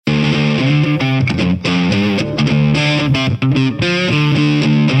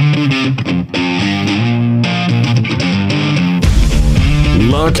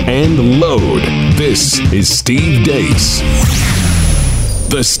lock, and load. This is Steve Deace.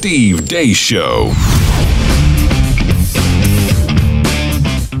 The Steve Deace Show.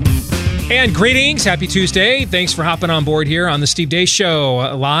 And greetings. Happy Tuesday. Thanks for hopping on board here on the Steve Deace Show,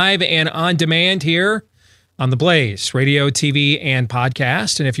 live and on demand here on the Blaze, radio, TV, and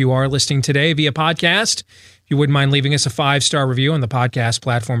podcast. And if you are listening today via podcast, if you wouldn't mind leaving us a 5-star review on the podcast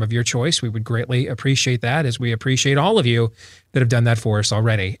platform of your choice, we would greatly appreciate that, as we appreciate all of you that have done that for us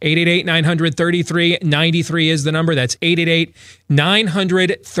already. 888-900-3393 is the number. That's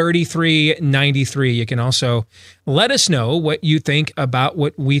 888-900-3393. You can also let us know what you think about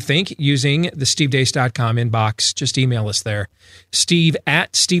what we think using the stevedeace.com inbox. Just email us there.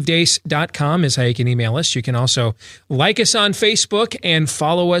 steve@stevedeace.com is how you can email us. You can also like us on Facebook and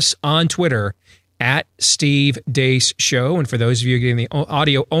follow us on Twitter at Steve Deace Show. And for those of you getting the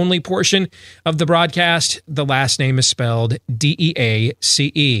audio-only portion of the broadcast, the last name is spelled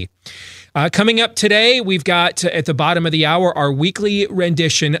D-E-A-C-E. Coming up today, we've got, at the bottom of the hour, our weekly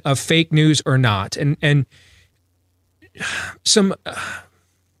rendition of Fake News or Not. And some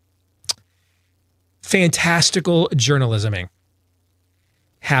fantastical journalisming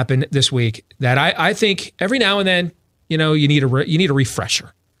happened this week that I think every now and then, you need a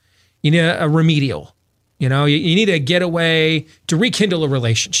refresher. You need a remedial, you need a getaway to rekindle a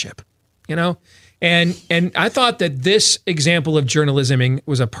relationship, and I thought that this example of journalisming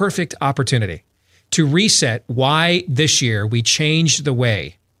was a perfect opportunity to reset why this year we changed the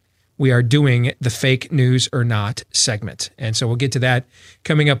way we are doing the Fake News or Not segment. And so we'll get to that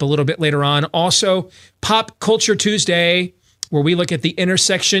coming up a little bit later on. Also, Pop Culture Tuesday, where we look at the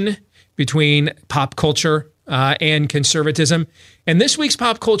intersection between pop culture and conservatism. And this week's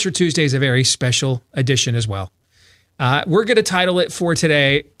Pop Culture Tuesday is a very special edition as well. We're going to title it for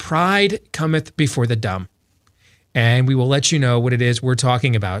today, Pride Cometh Before the Dumb. And we will let you know what it is we're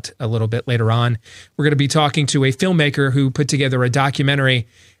talking about a little bit later on. We're going to be talking to a filmmaker who put together a documentary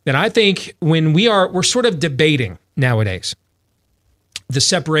that I think we're sort of debating nowadays the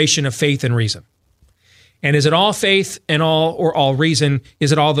separation of faith and reason. And is it all faith and all reason?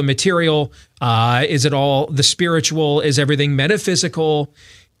 Is it all the material? Is it all the spiritual? Is everything metaphysical?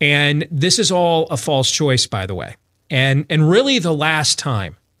 And this is all a false choice, by the way. And really the last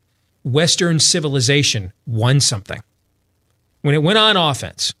time Western civilization won something, when it went on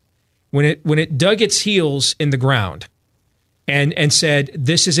offense, when it dug its heels in the ground and said,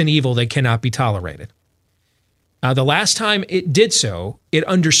 this is an evil that cannot be tolerated. The last time it did so, it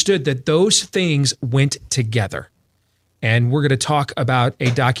understood that those things went together. And we're going to talk about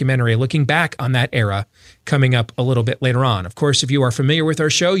a documentary looking back on that era coming up a little bit later on. Of course, if you are familiar with our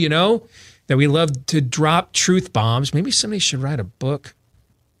show, you know that we love to drop truth bombs. Maybe somebody should write a book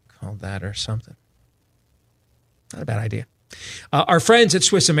called that or something. Not a bad idea. Our friends at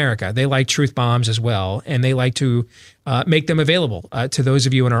Swiss America, they like truth bombs as well, and they like to make them available to those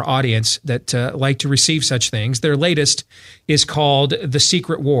of you in our audience that like to receive such things. Their latest is called The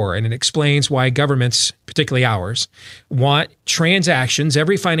Secret War, and it explains why governments, particularly ours, want transactions,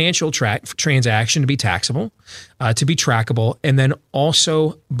 every financial transaction to be taxable, to be trackable, and then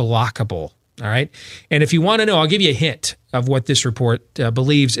also blockable. All right. And if you want to know, I'll give you a hint of what this report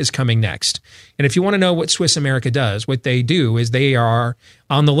believes is coming next. And if you want to know what Swiss America does, what they do is they are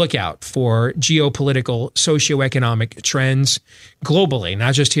on the lookout for geopolitical, socioeconomic trends globally,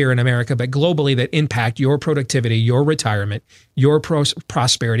 not just here in America, but globally, that impact your productivity, your retirement, your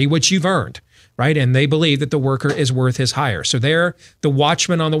prosperity, which you've earned. Right. And they believe that the worker is worth his hire. So they're the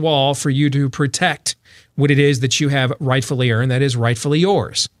watchman on the wall for you to protect what it is that you have rightfully earned, that is rightfully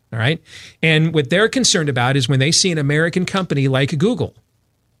yours. All right. And what they're concerned about is when they see an American company like Google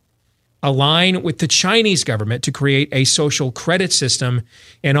align with the Chinese government to create a social credit system.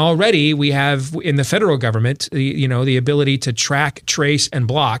 And already we have in the federal government, the ability to track, trace, and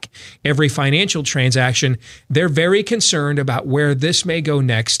block every financial transaction. They're very concerned about where this may go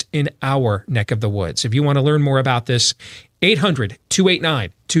next in our neck of the woods. If you want to learn more about this,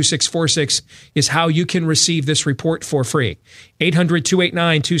 800-289-2646 is how you can receive this report for free.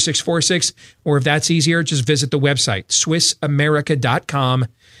 800-289-2646, or if that's easier, just visit the website, SwissAmerica.com.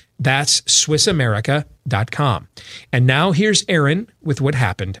 That's SwissAmerica.com. And now here's Aaron with what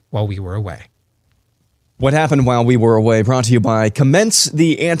happened while we were away. What happened while we were away, brought to you by Commence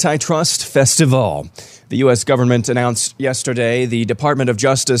the Antitrust Festival. The U.S. government announced yesterday the Department of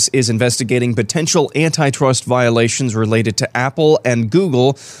Justice is investigating potential antitrust violations related to Apple and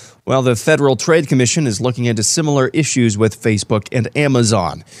Google, while the Federal Trade Commission is looking into similar issues with Facebook and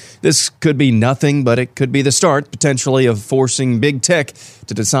Amazon. This could be nothing, but it could be the start, potentially, of forcing big tech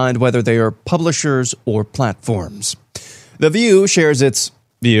to decide whether they are publishers or platforms. The View shares its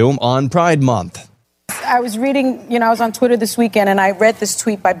view on Pride Month. I was reading, I was on Twitter this weekend, and I read this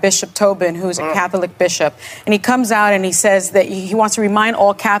tweet by Bishop Tobin, who's a Catholic bishop. And he comes out and he says that he wants to remind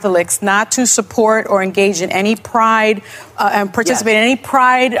all Catholics not to support or engage in any pride and participate in any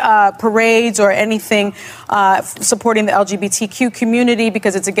pride parades or anything supporting the LGBTQ community,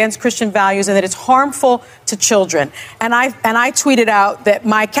 because it's against Christian values and that it's harmful to children. And I tweeted out that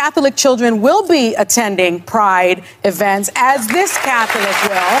my Catholic children will be attending pride events, as this Catholic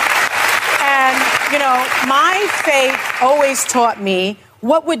will. And, my faith always taught me,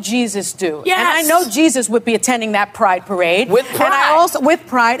 what would Jesus do? Yes. And I know Jesus would be attending that pride parade. With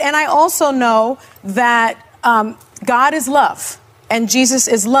pride. And I also know that God is love. And Jesus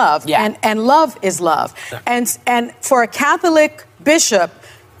is love. Yeah. And love is love. Yeah. And for a Catholic bishop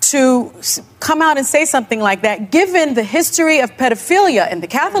to come out and say something like that, given the history of pedophilia in the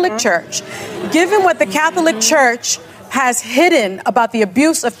Catholic Church, given what the Catholic Church has hidden about the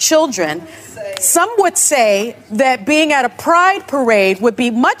abuse of children, some would say that being at a pride parade would be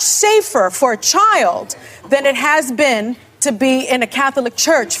much safer for a child than it has been to be in a Catholic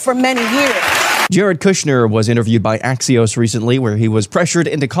church for many years. Jared Kushner was interviewed by Axios recently, where he was pressured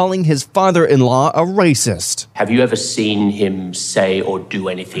into calling his father-in-law a racist. Have you ever seen him say or do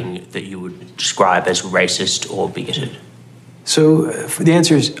anything that you would describe as racist or bigoted? So the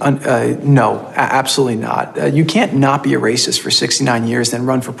answer is no, absolutely not. You can't not be a racist for 69 years, then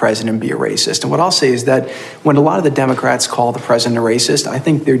run for president and be a racist. And what I'll say is that when a lot of the Democrats call the president a racist, I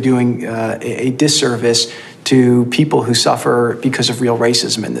think they're doing a disservice to people who suffer because of real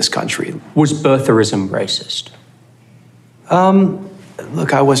racism in this country. Was birtherism racist?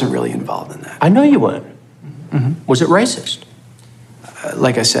 Look, I wasn't really involved in that. I know you weren't. Mm-hmm. Was it racist?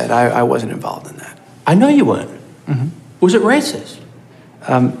 Like I said, I wasn't involved in that. I know you weren't. Mm-hmm. Was it racist?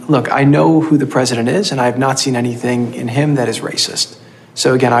 Look, I know who the president is, and I have not seen anything in him that is racist.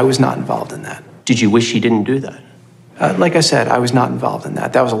 So again, I was not involved in that. Did you wish he didn't do that? Like I said, I was not involved in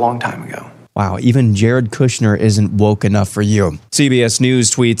that. That was a long time ago. Wow, even Jared Kushner isn't woke enough for you. CBS News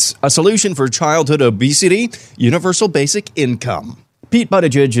tweets, a solution for childhood obesity, universal basic income. Pete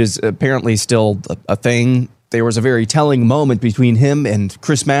Buttigieg is apparently still a thing. There was a very telling moment between him and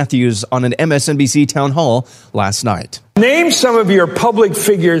Chris Matthews on an MSNBC town hall last night. Name some of your public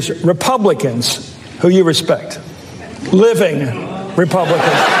figures, Republicans, who you respect. Living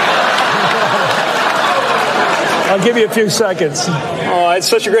Republicans. I'll give you a few seconds. Oh, it's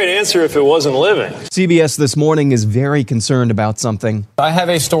such a great answer if it wasn't living. CBS This Morning is very concerned about something. I have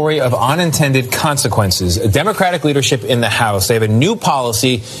a story of unintended consequences. Democratic leadership in the House, they have a new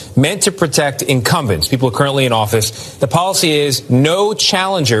policy meant to protect incumbents, people currently in office. The policy is no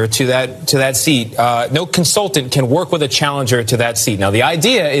challenger to that seat. No consultant can work with a challenger to that seat. Now, the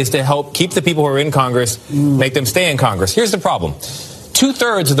idea is to help keep the people who are in Congress, make them stay in Congress. Here's the problem.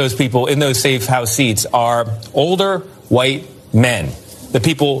 2/3 of those people in those safe House seats are older, white men. The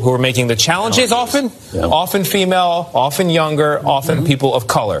people who are making the challenges often female, often younger, often people of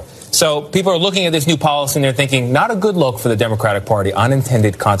color. So people are looking at this new policy and they're thinking, not a good look for the Democratic Party,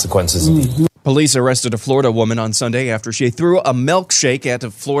 unintended consequences. Police arrested a Florida woman on Sunday after she threw a milkshake at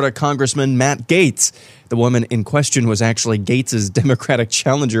Florida Congressman Matt Gaetz. The woman in question was actually Gaetz's Democratic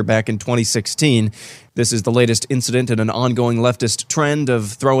challenger back in 2016. This is the latest incident in an ongoing leftist trend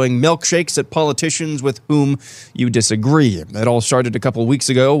of throwing milkshakes at politicians with whom you disagree. It all started a couple weeks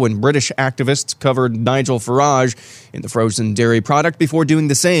ago when British activists covered Nigel Farage in the frozen dairy product before doing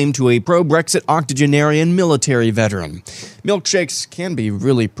the same to a pro-Brexit octogenarian military veteran. Milkshakes can be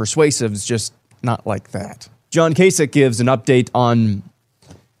really persuasive, it's just not like that. John Kasich gives an update on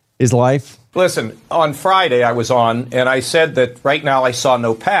his life. Listen, on Friday I was on, and I said that right now I saw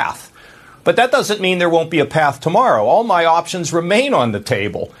no path. But that doesn't mean there won't be a path tomorrow. All my options remain on the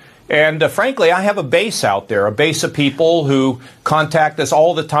table. And frankly, I have a base out there, a base of people who contact us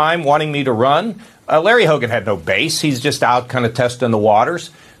all the time wanting me to run. Larry Hogan had no base. He's just out kind of testing the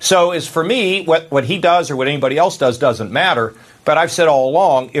waters. So as for me, what he does or what anybody else does doesn't matter. But I've said all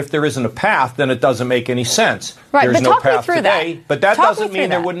along, if there isn't a path, then it doesn't make any sense. Right, There's but no talk me path through today, that. but that Talk doesn't me through mean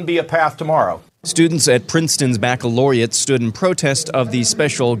there that. wouldn't be a path tomorrow. Students at Princeton's baccalaureate stood in protest of the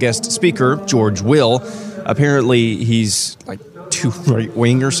special guest speaker, George Will. Apparently, he's like too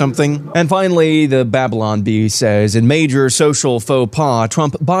right-wing or something. And finally, the Babylon Bee says, in major social faux pas,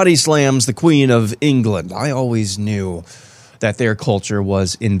 Trump body slams the Queen of England. I always knew that their culture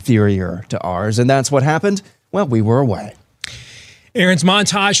was inferior to ours, and that's what happened. Well, we were away. Aaron's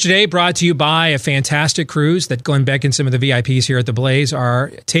Montage today brought to you by a fantastic cruise that Glenn Beck and some of the VIPs here at the Blaze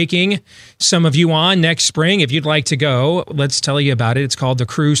are taking some of you on next spring. If you'd like to go, let's tell you about it. It's called the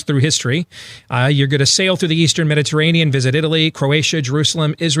Cruise Through History. You're going to sail through the Eastern Mediterranean, visit Italy, Croatia,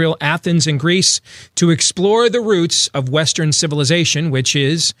 Jerusalem, Israel, Athens, and Greece to explore the roots of Western civilization, which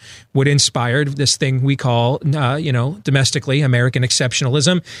is what inspired this thing we call, domestically American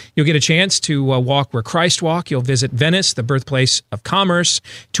exceptionalism. You'll get a chance to walk where Christ walked. You'll visit Venice, the birthplace of commerce,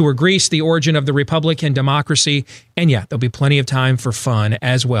 tour Greece, the origin of the republic and democracy. And yeah, there'll be plenty of time for fun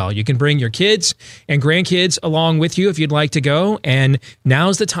as well. You can bring your kids and grandkids along with you if you'd like to go. And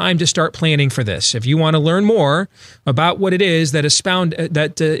now's the time to start planning for this. If you want to learn more about what it is that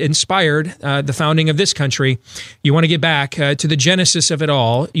inspired the founding of this country, you want to get back to the genesis of it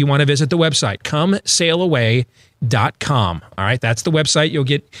all, you want to visit the website, ComeSailAway.com. All right, that's the website. You'll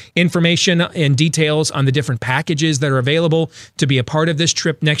get information and details on the different packages that are available to be a part of this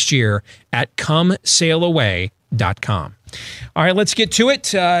trip next year at ComeSailAway.com. All right, let's get to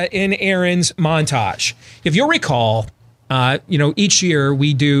it in Aaron's Montage. If you'll recall, each year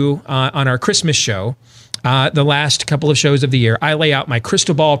we do on our Christmas show, the last couple of shows of the year, I lay out my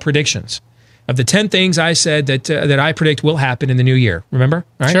crystal ball predictions of the 10 things I said that I predict will happen in the new year. Remember?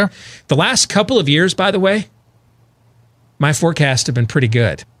 All right? Sure. The last couple of years, by the way, my forecasts have been pretty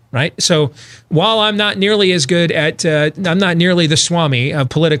good, right? So while I'm not nearly as good at, I'm not nearly the Swami of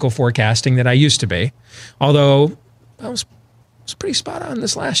political forecasting that I used to be, although I was pretty spot on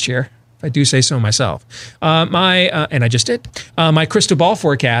this last year, if I do say so myself. And I just did. My crystal ball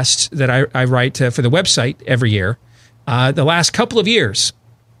forecasts that I write for the website every year, the last couple of years,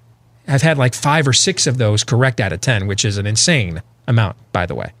 I've had like 5 or 6 of those correct out of 10, which is an insane amount, by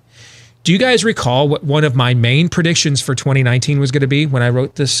the way. Do you guys recall what one of my main predictions for 2019 was going to be when I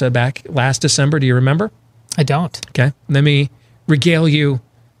wrote this back last December? Do you remember? I don't. Okay. Let me regale you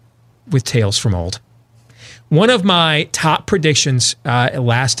with tales from old. One of my top predictions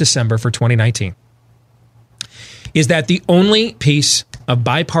last December for 2019 is that the only piece of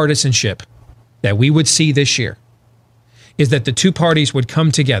bipartisanship that we would see this year is that the two parties would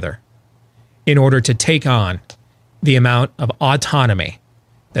come together in order to take on the amount of autonomy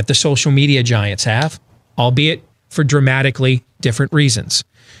that the social media giants have, albeit for dramatically different reasons.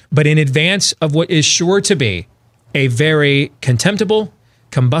 But in advance of what is sure to be a very contemptible,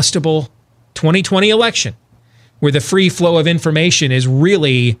 combustible 2020 election, where the free flow of information is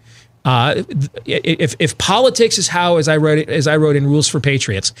really, if politics is how, as I wrote in Rules for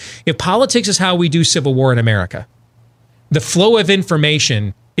Patriots, if politics is how we do civil war in America, the flow of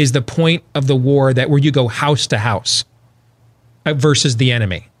information is the point of the war where you go house to house versus the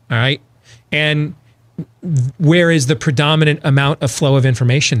enemy, all right? And where is the predominant amount of flow of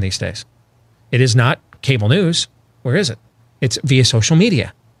information these days? It is not cable news. Where is it? It's via social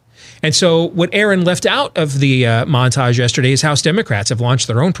media. And so what Aaron left out of the montage yesterday is House Democrats have launched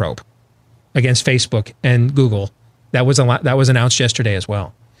their own probe against Facebook and Google. That was announced yesterday as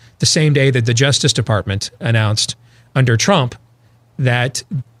well. The same day that the Justice Department announced under Trump that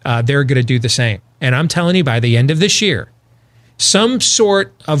they're going to do the same. And I'm telling you, by the end of this year, some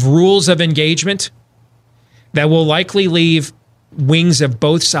sort of rules of engagement that will likely leave wings of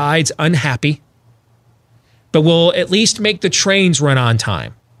both sides unhappy, but will at least make the trains run on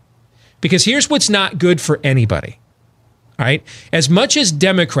time. Because here's what's not good for anybody, all right? As much as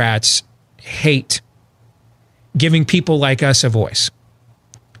Democrats hate giving people like us a voice,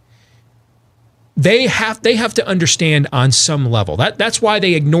 they have to understand on some level. That's why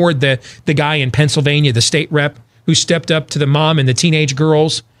they ignored the guy in Pennsylvania, the state rep, who stepped up to the mom and the teenage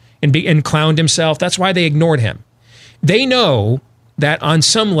girls and clowned himself. That's why they ignored him. They know that on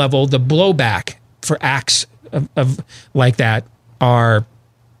some level, the blowback for acts of like that are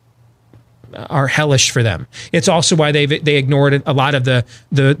hellish for them. It's also why they ignored a lot of the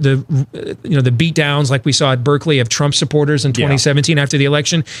beatdowns like we saw at Berkeley of Trump supporters in 2017 after the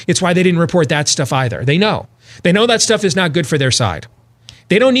election. It's why they didn't report that stuff either. They know that stuff is not good for their side.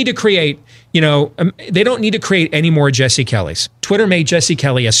 They don't need to create, any more Jesse Kellys. Twitter made Jesse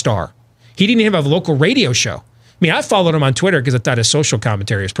Kelly a star. He didn't even have a local radio show. I mean, I followed him on Twitter because I thought his social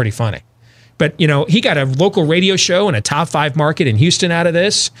commentary was pretty funny. But, he got a local radio show and a top 5 market in Houston out of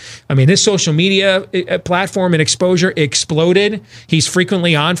this. I mean, his social media platform and exposure exploded. He's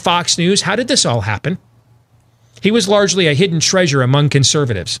frequently on Fox News. How did this all happen? He was largely a hidden treasure among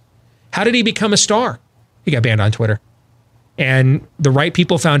conservatives. How did he become a star? He got banned on Twitter. And the right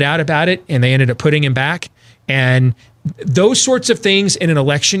people found out about it, and they ended up putting him back. And those sorts of things in an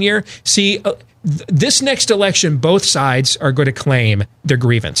election year. See, this next election, both sides are going to claim they're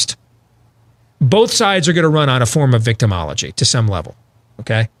grievanced. both sides are going to run on a form of victimology to some level.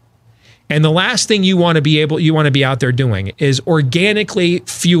 Okay. And the last thing you want to be out there doing is organically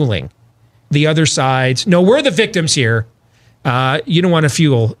fueling the other side's, no, we're the victims here. You don't want to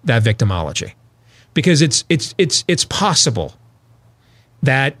fuel that victimology, because it's possible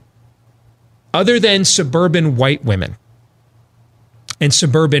that other than suburban white women and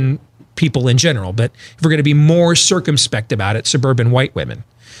suburban people in general, but if we're going to be more circumspect about it, suburban white women,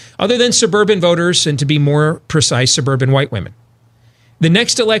 other than suburban voters, and to be more precise, suburban white women, the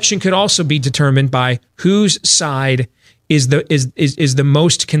next election could also be determined by whose side is the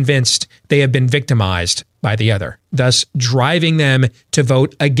most convinced they have been victimized by the other, thus driving them to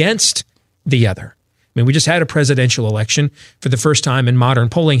vote against the other. I mean, we just had a presidential election for the first time in modern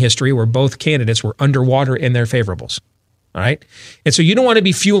polling history where both candidates were underwater in their favorables. All right. And so you don't want to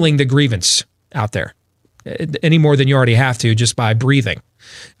be fueling the grievance out there any more than you already have to just by breathing.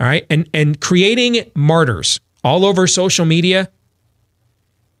 All right. And creating martyrs all over social media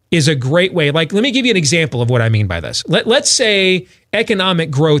is a great way. Like, let me give you an example of what I mean by this. Let's say economic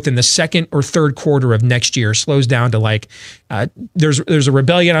growth in the second or third quarter of next year slows down to like, there's a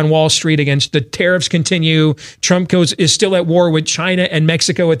rebellion on Wall Street against the tariffs continue. Trump is still at war with China and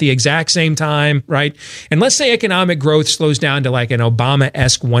Mexico at the exact same time, right? And let's say economic growth slows down to like an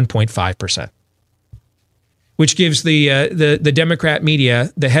Obama-esque 1.5%, which gives the Democrat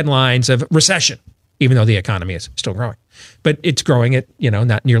media the headlines of recession, even though the economy is still growing. But it's growing at,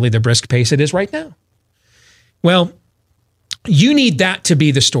 not nearly the brisk pace it is right now. Well, you need that to be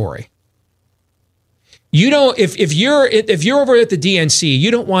the story. You don't, if you're over at the DNC,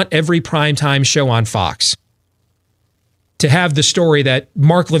 you don't want every primetime show on Fox to have the story that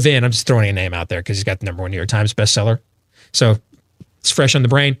Mark Levin, I'm just throwing a name out there because he's got the #1 New York Times bestseller, so it's fresh on the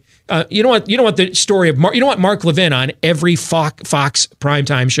brain. You don't want the story of Mark. You don't want Mark Levin on every Fox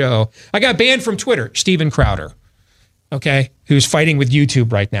primetime show. I got banned from Twitter, Steven Crowder, okay, who's fighting with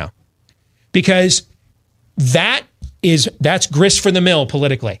YouTube right now, because that's grist for the mill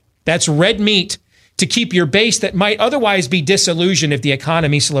politically. That's red meat to keep your base that might otherwise be disillusioned if the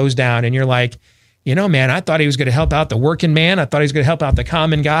economy slows down. And you're like, man, I thought he was going to help out the working man. I thought he was going to help out the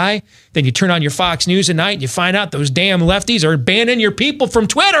common guy. Then you turn on your Fox News at night and you find out those damn lefties are banning your people from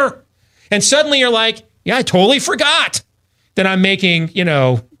Twitter. And suddenly you're like, yeah, I totally forgot that I'm making,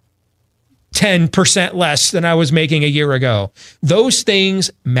 10% less than I was making a year ago. Those things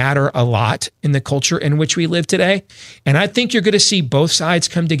matter a lot in the culture in which we live today. And I think you're going to see both sides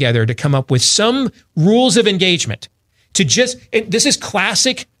come together to come up with some rules of engagement to this is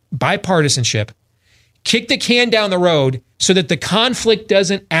classic bipartisanship. Kick the can down the road so that the conflict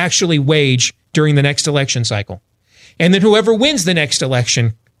doesn't actually wage during the next election cycle. And then whoever wins the next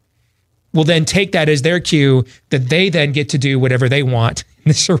election will then take that as their cue that they then get to do whatever they want in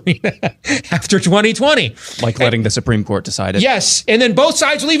this arena after 2020. Like letting the Supreme Court decide it. Yes. And then both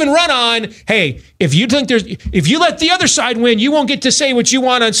sides will even run on, hey, if you let the other side win, you won't get to say what you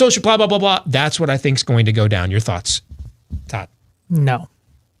want on social, blah, blah, blah, blah. That's what I think is going to go down. Your thoughts, Todd? No.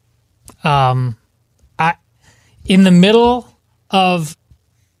 In the middle of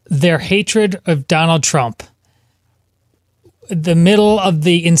their hatred of Donald Trump, the middle of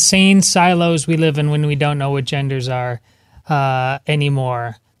the insane silos we live in when we don't know what genders are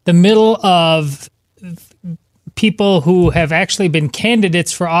anymore, the middle of people who have actually been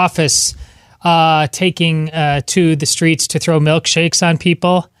candidates for office taking to the streets to throw milkshakes on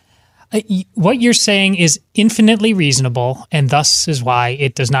people, what you're saying is infinitely reasonable, and thus is why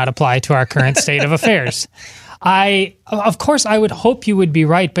it does not apply to our current state of affairs. Of course, I would hope you would be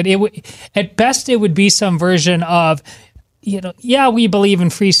right, but at best it would be some version of, yeah, we believe in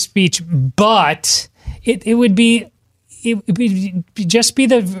free speech, but it would just be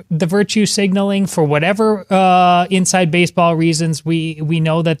the virtue signaling for whatever inside baseball reasons we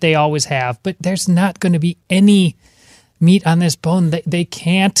know that they always have. But there's not going to be any meat on this bone. They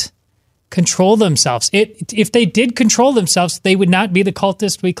can't control themselves. If they did control themselves, they would not be the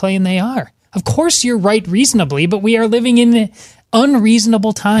cultist we claim they are. Of course, you're right reasonably, but we are living in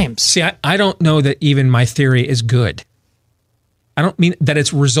unreasonable times. See, I don't know that even my theory is good. I don't mean that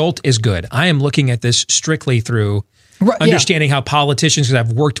its result is good. I am looking at this strictly through understanding how politicians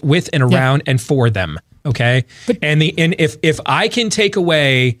have worked with and around and for them. Okay, and if I can take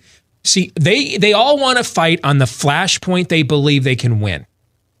away, see, they all want to fight on the flashpoint they believe they can win.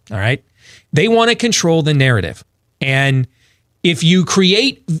 All right, they want to control the narrative, and if you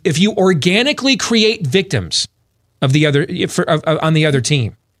organically create victims of the other on the other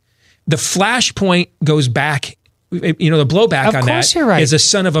team, the flashpoint goes back. The blowback on that is a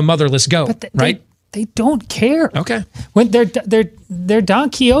son of a motherless goat, right? They don't care. Okay. When they're Don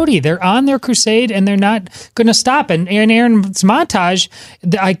Quixote. They're on their crusade, and they're not going to stop. And Aaron's montage,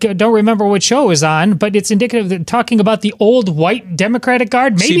 I don't remember what show it was on, but it's indicative of talking about the old white Democratic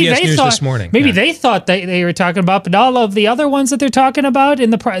Guard. Maybe CBS they News thought this morning. Maybe they thought they were talking about, but all of the other ones that they're talking about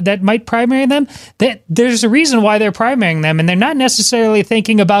that might primary them, there's a reason why they're primarying them, and they're not necessarily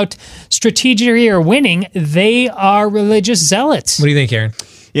thinking about strategy or winning. They are religious zealots. What do you think, Aaron?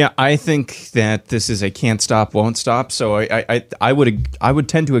 Yeah, I think that this is a can't stop, won't stop. So I would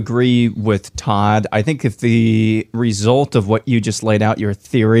tend to agree with Todd. I think if the result of what you just laid out, your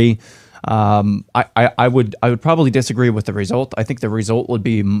theory, I would probably disagree with the result. I think the result would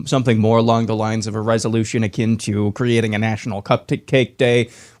be something more along the lines of a resolution akin to creating a national cupcake day,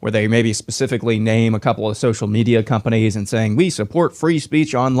 where they maybe specifically name a couple of social media companies and saying we support free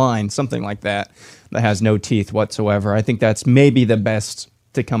speech online, something like that has no teeth whatsoever. I think that's maybe the best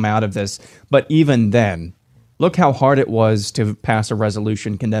to come out of this. But even then, look how hard it was to pass a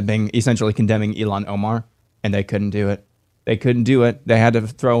resolution essentially condemning Ilhan Omar, and they couldn't do it. They couldn't do it. They had to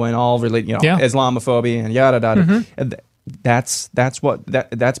throw in all Islamophobia and yada yada. Mm-hmm.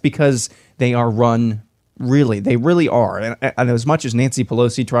 That's because they are run they really are. And as much as Nancy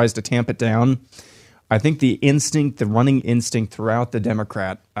Pelosi tries to tamp it down, I think the running instinct throughout the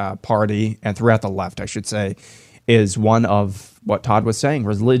Democrat Party and throughout the left, I should say, is one of what Todd was saying,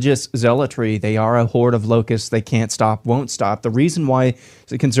 religious zealotry. They are a horde of locusts. They can't stop, won't stop. The reason why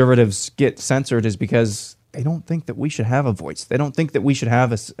the conservatives get censored is because they don't think that we should have a voice. They don't think that we should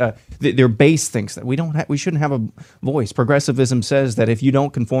have their base thinks that we shouldn't have a voice. Progressivism says that if you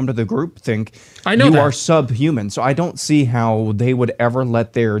don't conform to the group think, you are subhuman. So I don't see how they would ever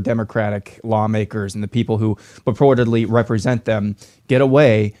let their Democratic lawmakers and the people who purportedly represent them get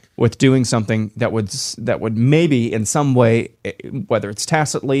away with doing something that would maybe in some way, whether it's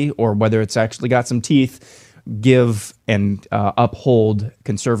tacitly or whether it's actually got some teeth, give and uphold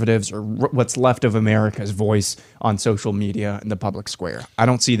conservatives or what's left of America's voice on social media and the public square. I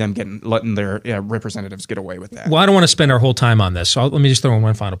don't see them letting their representatives get away with that. Well, I don't want to spend our whole time on this, so let me just throw in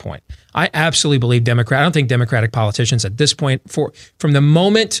one final point. I absolutely believe I don't think Democratic politicians at this point, from the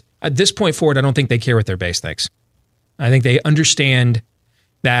moment at this point forward, I don't think they care what their base thinks. I think they understand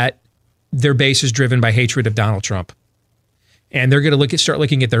that their base is driven by hatred of Donald Trump. And they're going to start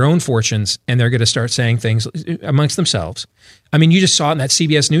looking at their own fortunes, and they're going to start saying things amongst themselves. I mean, you just saw it in that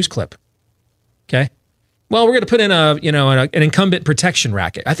CBS News clip. Okay, well, we're going to put in an incumbent protection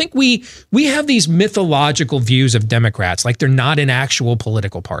racket. I think we have these mythological views of Democrats, like they're not an actual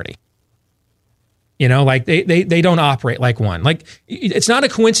political party. Like they don't operate like one. Like it's not a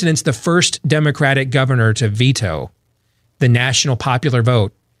coincidence the first Democratic governor to veto the national popular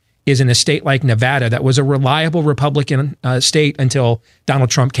vote is in a state like Nevada that was a reliable Republican state until Donald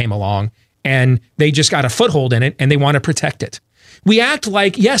Trump came along, and they just got a foothold in it and they want to protect it. We act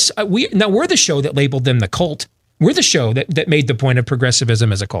like, we're the show that labeled them the cult. We're the show that made the point of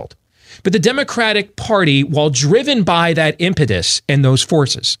progressivism as a cult. But the Democratic Party, while driven by that impetus and those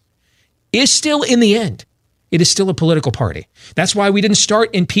forces, is still, in the end, it is still a political party. That's why we didn't start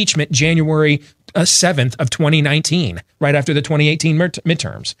impeachment January 7th of 2019, right after the 2018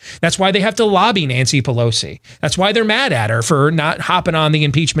 midterms. That's why they have to lobby Nancy Pelosi. That's why they're mad at her for not hopping on the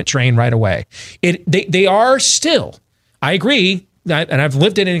impeachment train right away. They are still, I agree, and I've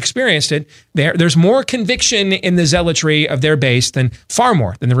lived it and experienced it, there's more conviction in the zealotry of their base far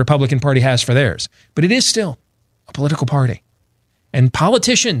more than the Republican Party has for theirs. But it is still a political party. And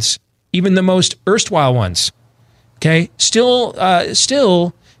politicians, even the most erstwhile ones, still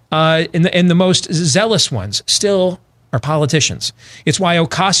and the most zealous ones still are politicians. It's why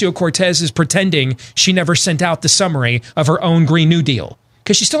Ocasio-Cortez is pretending she never sent out the summary of her own Green New Deal,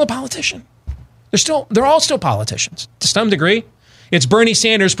 because she's still a politician. They're all still politicians to some degree. It's Bernie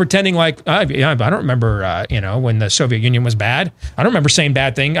Sanders pretending like, I don't remember, when the Soviet Union was bad. I don't remember saying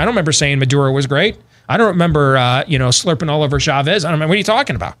bad thing. I don't remember saying Maduro was great. I don't remember, slurping all over Chavez. I don't remember. What are you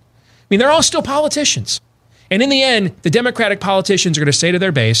talking about? I mean, they're all still politicians. And in the end, the Democratic politicians are going to say to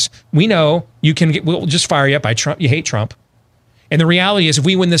their base, we know we'll just fire you up by Trump. You hate Trump. And the reality is, if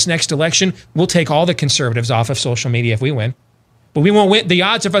we win this next election, we'll take all the conservatives off of social media if we win. But we won't win. The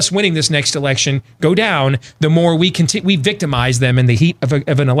odds of us winning this next election go down the more we victimize them in the heat of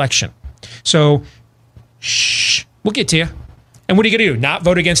an election. So, we'll get to you. And what are you going to do? Not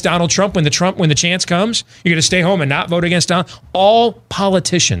vote against Donald Trump when the chance comes? You're going to stay home and not vote against Donald? All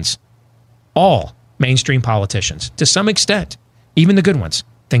politicians, all mainstream politicians, to some extent, even the good ones,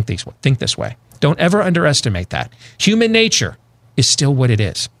 think this way. Don't ever underestimate that. Human nature is still what it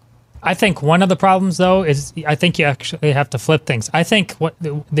is. I think one of the problems, though, is I think you actually have to flip things. I think what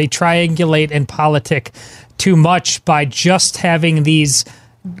they triangulate and politic too much by just having these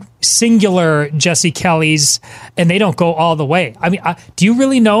singular Jesse Kellys, and they don't go all the way. I mean, do you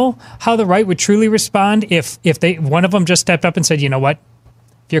really know how the right would truly respond if one of them just stepped up and said, you know what,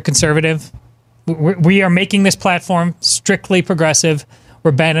 if you're conservative, we are making this platform strictly progressive.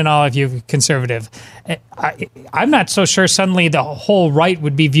 We're banning all of you conservative. I'm not so sure suddenly the whole right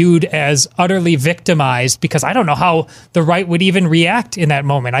would be viewed as utterly victimized, because I don't know how the right would even react in that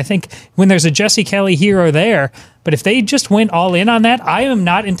moment. I think when there's a Jesse Kelly here or there, but if they just went all in on that, I am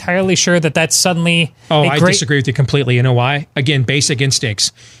not entirely sure that that's suddenly I disagree with you completely. You know why? Again, basic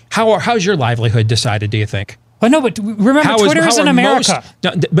instincts. How's your livelihood decided, do you think? Well, no, but remember, Twitter is in America.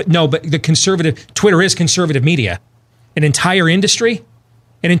 But the conservative, Twitter is conservative media. An entire industry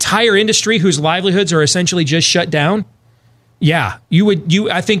whose livelihoods are essentially just shut down. Yeah,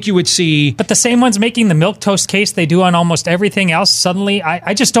 I think you would see. But the same ones making the milquetoast case they do on almost everything else. Suddenly,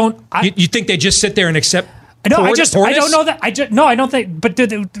 I just don't. You think they just sit there and accept? No, I don't know that. I don't think. But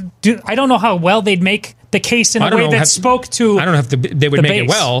I don't know how well they'd make the case in a way that spoke to. I don't know if they would make it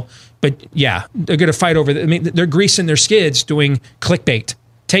well, but yeah, they're going to fight over. They're greasing their skids doing clickbait.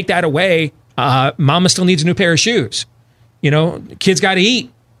 Take that away. Mama still needs a new pair of shoes. Kids got to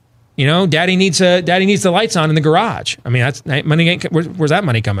eat. Daddy needs the lights on in the garage. I mean, that's money. Where's that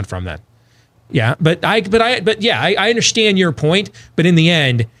money coming from then? Yeah, but I understand your point. But in the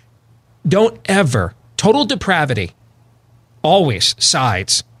end, don't ever. Total depravity always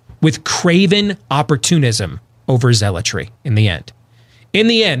sides with craven opportunism over zealotry. In the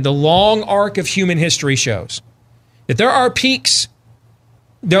end, the long arc of human history shows that there are peaks.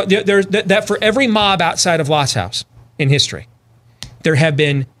 That for every mob outside of Lot's house in history,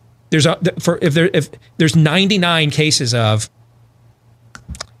 if there's 99 cases of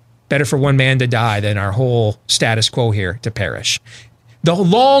better for one man to die than our whole status quo here to perish. The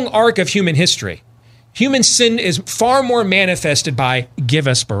long arc of human history, human sin is far more manifested by give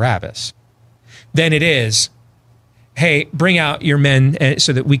us Barabbas than it is, hey, bring out your men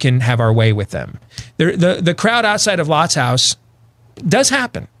so that we can have our way with them. The crowd outside of Lot's house does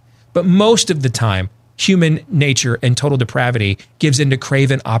happen, but most of the time, human nature and total depravity gives into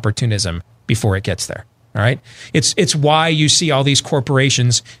craven opportunism before it gets there. All right. It's why you see all these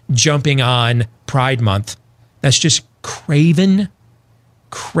corporations jumping on Pride Month. That's just craven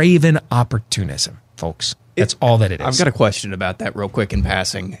opportunism, folks. That's all that it is. I've got a question about that real quick in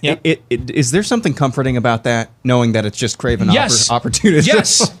passing. Yep. Is there something comforting about that, knowing that it's just craven opportunism?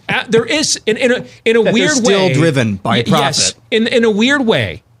 Yes, there is. In a weird way. Still driven by profit. Yes, in a weird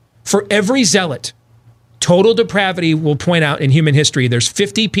way, for every zealot, total depravity will point out in human history, there's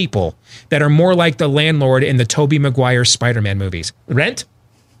 50 people that are more like the landlord in the Tobey Maguire Spider-Man movies. Rent.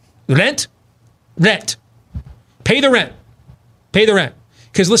 Pay the rent.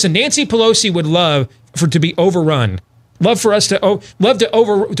 Because listen, Nancy Pelosi would love to be overrun. Love for us to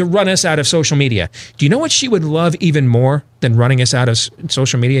run us out of social media. Do you know what she would love even more than running us out of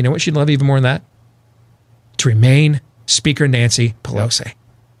social media? You know what she'd love even more than that? To remain Speaker Nancy Pelosi. Yep.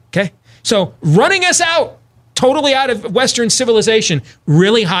 Okay? So running us out, totally out of Western civilization,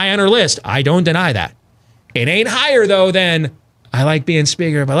 really high on her list. I don't deny that. It ain't higher, though, than I like being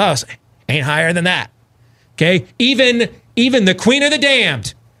Speaker Pelosi. Ain't higher than that. Okay? Even the Queen of the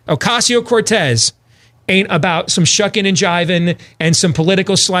Damned, Ocasio-Cortez, ain't about some shucking and jiving and some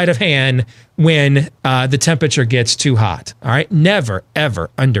political sleight of hand when the temperature gets too hot. All right? Never, ever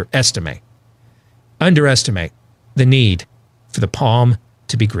underestimate the need for the palm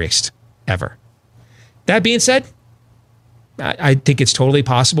to be greased. Ever. That being said, I think it's totally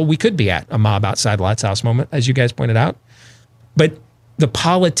possible we could be at a mob outside Lot's house moment, as you guys pointed out. But the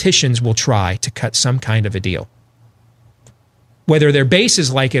politicians will try to cut some kind of a deal, whether their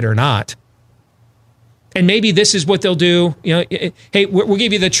bases like it or not. And maybe this is what they'll do. Hey, we'll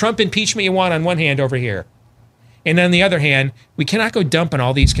give you the Trump impeachment you want on one hand over here. And on the other hand, we cannot go dumping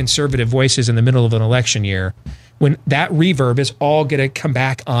all these conservative voices in the middle of an election year when that reverb is all going to come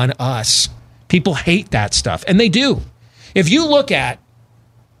back on us. People hate that stuff, and they do. If you look at,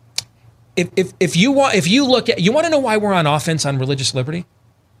 you want to know why we're on offense on religious liberty?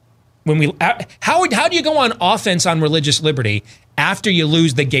 How do you go on offense on religious liberty after you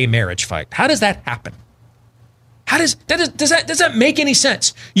lose the gay marriage fight? How does that happen? Does that make any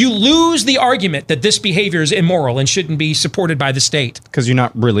sense? You lose the argument that this behavior is immoral and shouldn't be supported by the state. Because you're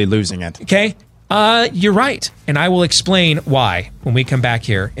not really losing it. Okay? You're right. And I will explain why when we come back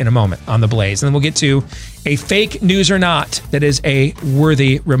here in a moment on The Blaze. And then we'll get to a fake news or not that is a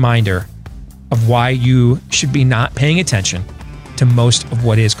worthy reminder of why you should be not paying attention to most of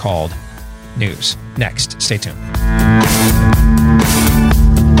what is called news. Next, stay tuned.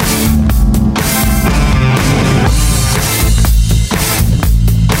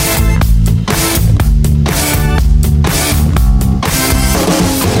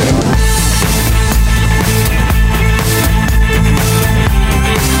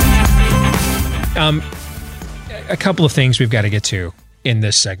 A couple of things we've got to get to in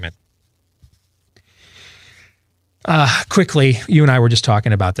this segment. Quickly, you and I were just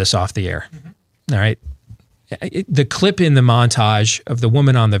talking about this off the air. All right. The clip in the montage of the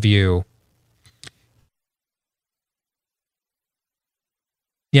woman on The View,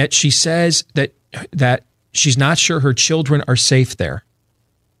 yet she says that she's not sure her children are safe there.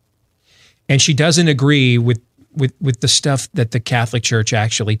 And she doesn't agree with the stuff that the Catholic Church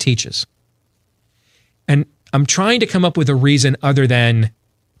actually teaches. And I'm trying to come up with a reason other than,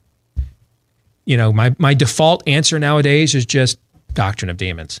 my default answer nowadays is just doctrine of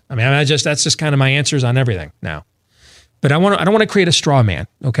demons. I mean, that's just kind of my answers on everything now. But I don't want to create a straw man,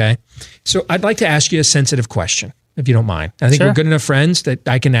 okay? So I'd like to ask you a sensitive question, if you don't mind. I think we're good enough friends that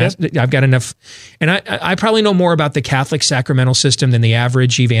I can ask. Yep. I've got enough, and I probably know more about the Catholic sacramental system than the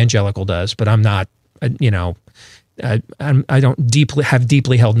average evangelical does. But I'm not, I don't have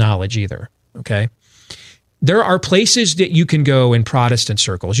deeply held knowledge either. Okay. There are places that you can go in Protestant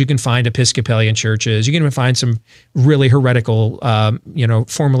circles. You can find Episcopalian churches. You can even find some really heretical,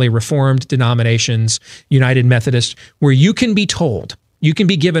 formerly Reformed denominations, United Methodist, where you can be told, you can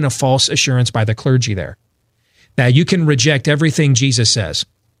be given a false assurance by the clergy there that you can reject everything Jesus says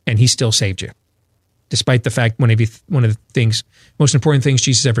and he still saved you. Despite the fact one of the things, most important things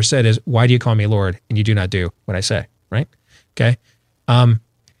Jesus ever said is, why do you call me Lord and you do not do what I say, right? Okay.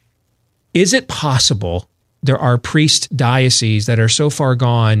 Is it possible there are priest dioceses that are so far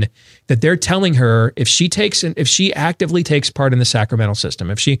gone that they're telling her if she actively takes part in the sacramental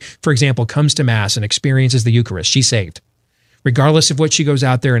system, if she, for example, comes to Mass and experiences the Eucharist, she's saved, regardless of what she goes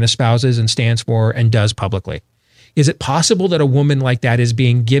out there and espouses and stands for and does publicly? Is it possible that a woman like that is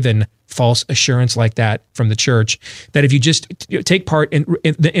being given false assurance like that from the church, that if you just take part in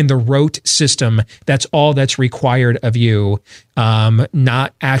the rote system, that's all that's required of you,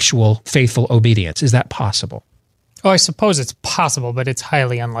 not actual faithful obedience? Is that possible? Oh, I suppose it's possible, but it's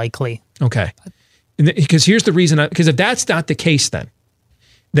highly unlikely. Okay. Because here's the reason, because if that's not the case,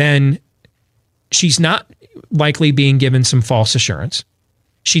 then she's not likely being given some false assurance.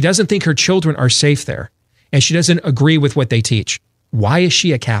 She doesn't think her children are safe there, and she doesn't agree with what they teach. Why is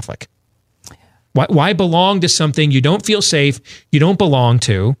she a Catholic? Why belong to something you don't feel safe, you don't belong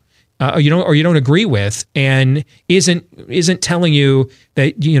to, you don't agree with, and isn't telling you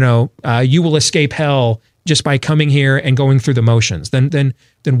that you will escape hell just by coming here and going through the motions? Then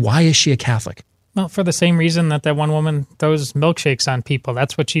why is she a Catholic? Well, for the same reason that one woman throws milkshakes on people.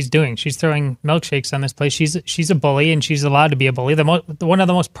 That's what she's doing. She's throwing milkshakes on this place. She's a bully, and she's allowed to be a bully. One of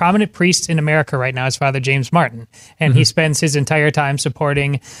the most prominent priests in America right now is Father James Martin, and he spends his entire time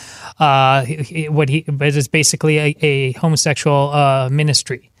supporting what is basically a homosexual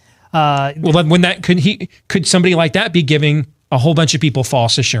ministry. Could somebody like that be giving a whole bunch of people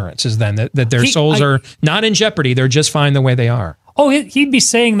false assurances then that their souls are not in jeopardy? They're just fine the way they are. Oh, he'd be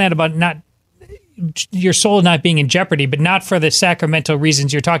saying that about not your soul not being in jeopardy, but not for the sacramental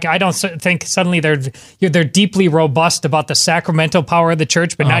reasons you're talking. I don't think suddenly they're deeply robust about the sacramental power of the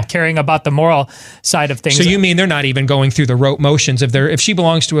church, but not caring about the moral side of things. So you mean they're not even going through the rote motions? If she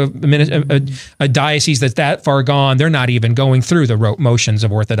belongs to a diocese that's that far gone, they're not even going through the rote motions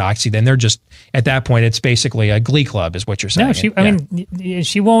of orthodoxy. Then they're just, at that point, it's basically a glee club, is what you're saying. No,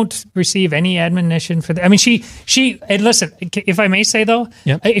 she won't receive any admonition for that. I mean, and listen, if I may say though,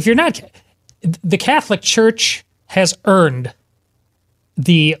 if you're not, the Catholic Church has earned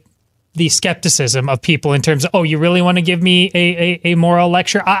the skepticism of people in terms of, oh, you really want to give me a moral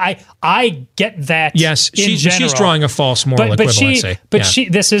lecture? I get that. Yes, she's drawing a false moral equivalency.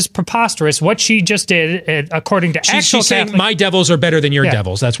 This is preposterous. What she just did, according to she's saying my devils are better than your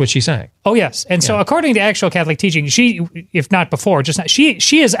devils. That's what she's saying. Oh yes, and so according to actual Catholic teaching, she, if not before,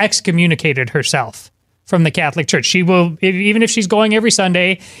 she has excommunicated herself from the Catholic Church. She will, even if she's going every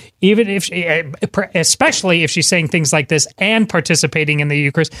Sunday, especially if she's saying things like this and participating in the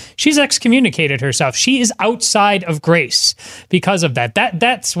Eucharist, she's excommunicated herself. She is outside of grace because of that.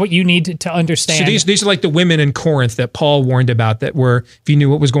 That's what you need to understand. So these are like the women in Corinth that Paul warned about, that were, if you knew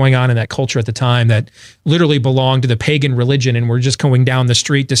what was going on in that culture at the time, that literally belonged to the pagan religion and were just going down the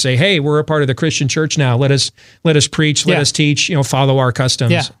street to say, hey, we're a part of the Christian church now. Let us preach, let us teach, follow our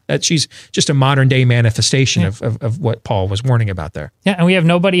customs. Yeah. That she's just a modern day manifestation of what Paul was warning about there. Yeah, and we have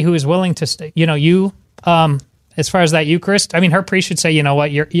nobody who is willing to stay. as far as that Eucharist. I mean, her priest should say, you know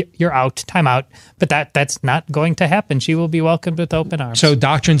what, you're out, time out. But that's not going to happen. She will be welcomed with open arms. So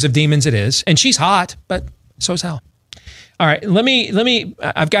doctrines of demons it is. And she's hot, but so's hell. All right, let me.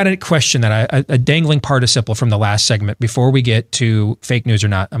 I've got a question that a dangling participle from the last segment before we get to fake news or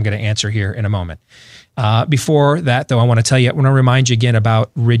not. I'm going to answer here in a moment. Before that, though, I want to remind you again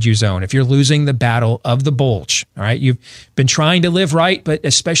about Riduzone. If you're losing the battle of the bulge, all right, you've been trying to live right, but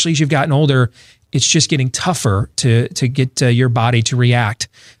especially as you've gotten older, it's just getting tougher to get your body to react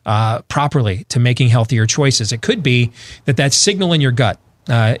properly to making healthier choices. It could be that signal in your gut.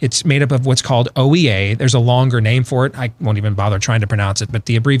 It's made up of what's called OEA. There's a longer name for it. I won't even bother trying to pronounce it, but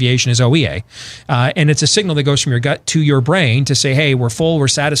the abbreviation is OEA. And it's a signal that goes from your gut to your brain to say, hey, we're full, we're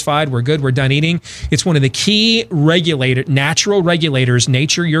satisfied, we're good, we're done eating. It's one of the key natural regulators,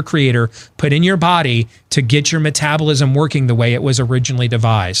 nature, your creator, put in your body to get your metabolism working the way it was originally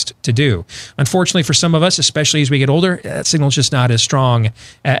devised to do. Unfortunately, for some of us, especially as we get older, that signal's just not as strong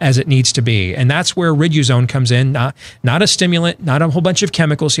as it needs to be. And that's where Riduzone comes in. Not a stimulant, not a whole bunch of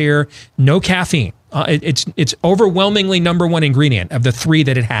chemicals here, no caffeine. It's overwhelmingly number one ingredient of the three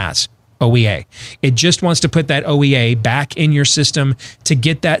that it has, OEA. It just wants to put that OEA back in your system to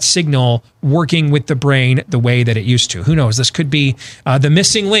get that signal working with the brain the way that it used to. Who knows? This could be the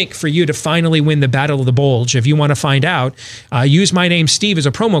missing link for you to finally win the battle of the bulge. If you want to find out, use my name, Steve, as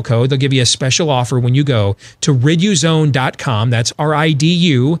a promo code. They'll give you a special offer when you go to riduzone.com. That's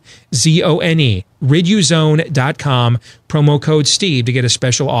RIDUZONE. riduzone.com, promo code Steve to get a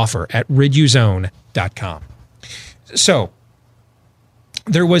special offer at riduzone.com. So,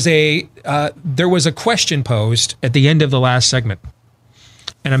 there was a question posed at the end of the last segment,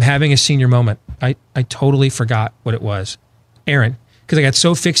 and I'm having a senior moment. I totally forgot what it was. Aaron, because I got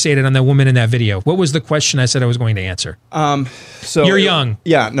so fixated on that woman in that video. What was the question I said I was going to answer? So you're young.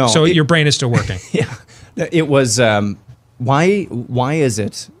 Yeah, no. So your brain is still working. Yeah. It was, why is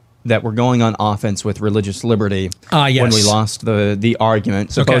it that we're going on offense with religious liberty yes. when we lost the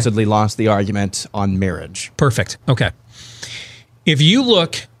argument, supposedly lost the argument on marriage? Perfect. Okay. If you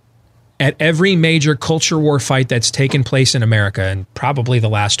look at every major culture war fight that's taken place in America in probably the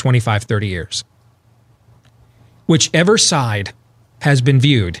last 25, 30 years, whichever side has been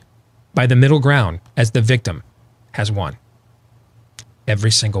viewed by the middle ground as the victim has won. Every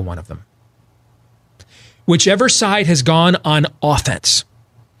single one of them. Whichever side has gone on offense,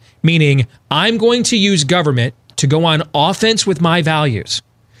 meaning I'm going to use government to go on offense with my values,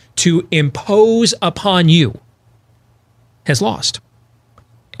 to impose upon you, has lost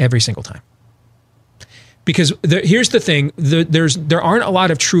every single time. Because here's the thing, there aren't a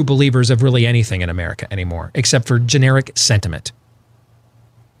lot of true believers of really anything in America anymore, except for generic sentiment.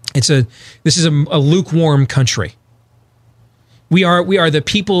 This is a lukewarm country. We are the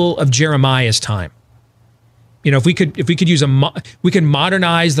people of Jeremiah's time. You know, if we could we could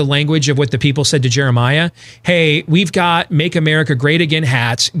modernize the language of what the people said to Jeremiah. Hey, we've got Make America Great Again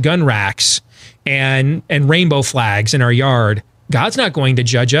hats, gun racks, and rainbow flags in our yard. God's not going to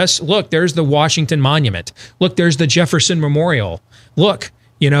judge us. Look, there's the Washington Monument. Look, there's the Jefferson Memorial. Look,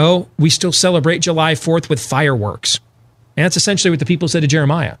 we still celebrate July 4th with fireworks. And that's essentially what the people said to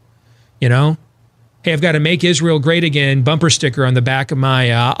Jeremiah. Hey, I've got a Make Israel Great Again bumper sticker on the back of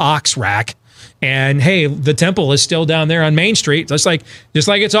my ox rack. And hey, the temple is still down there on Main Street, just like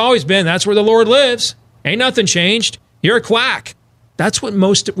it's always been. That's where the Lord lives. Ain't nothing changed. You're a quack. That's where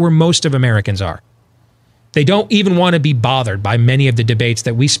most of Americans are. They don't even want to be bothered by many of the debates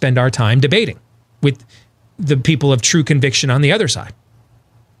that we spend our time debating with the people of true conviction on the other side.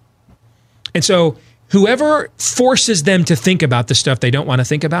 And so whoever forces them to think about the stuff they don't want to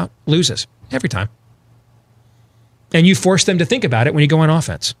think about loses every time. And you force them to think about it when you go on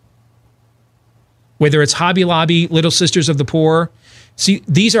offense. Whether it's Hobby Lobby, Little Sisters of the Poor. See,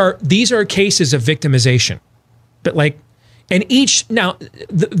 these are cases of victimization. But the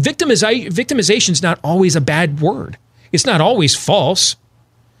victimization is not always a bad word. It's not always false.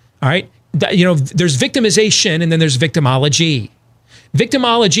 All right? There's victimization and then there's victimology.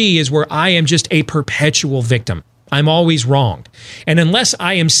 Victimology is where I am just a perpetual victim. I'm always wronged. And unless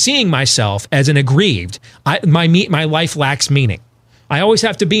I am seeing myself as an aggrieved, my life lacks meaning. I always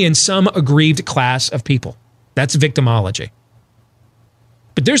have to be in some aggrieved class of people. That's victimology.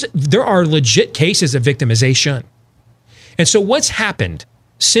 But there are legit cases of victimization. And so what's happened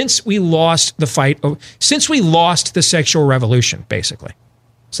since we lost the fight, since we lost the sexual revolution, basically,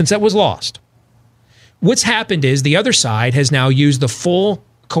 since that was lost, what's happened is the other side has now used the full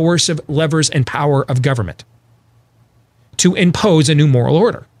coercive levers and power of government to impose a new moral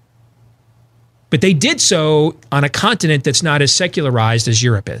order. But they did so on a continent that's not as secularized as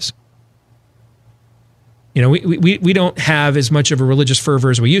Europe is. You know, we don't have as much of a religious fervor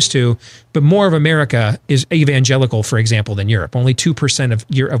as we used to, but more of America is evangelical, for example, than Europe. Only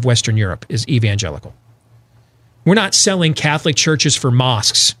 2% of Western Europe is evangelical. We're not selling Catholic churches for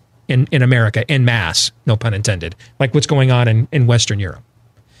mosques in America en masse, no pun intended, like what's going on in Western Europe.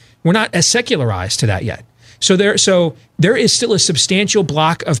 We're not as secularized to that yet. So there is still a substantial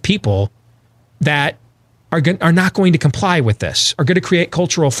block of people that are not going to comply with this, are going to create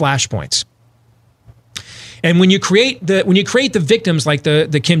cultural flashpoints. And when you create the victims like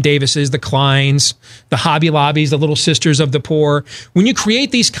the Kim Davises, the Kleins, the Hobby Lobbies, the Little Sisters of the Poor, when you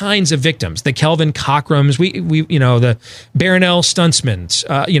create these kinds of victims, the Kelvin Cockrams, the Barronelle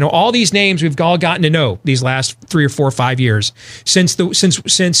Stuntsmans, all these names we've all gotten to know these last 3 or 4 or 5 years since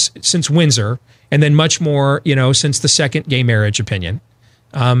Windsor, and then much more, since the second gay marriage opinion.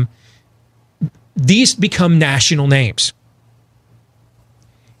 These become national names.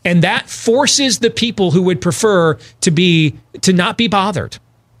 And that forces the people who would prefer to not be bothered.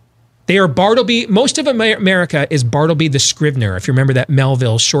 They are Bartleby. Most of America is Bartleby the Scrivener. If you remember that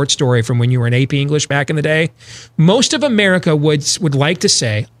Melville short story from when you were in AP English back in the day, most of America would like to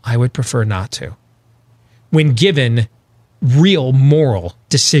say, I would prefer not to, when given real moral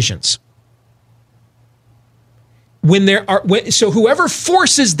decisions. So whoever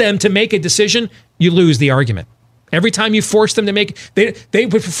forces them to make a decision, you lose the argument. Every time you force them to make, they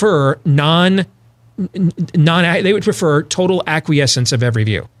would prefer they would prefer total acquiescence of every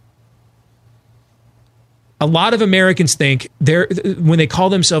view. A lot of Americans think when they call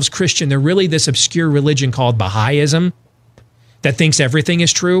themselves Christian, they're really this obscure religion called Baha'ism that thinks everything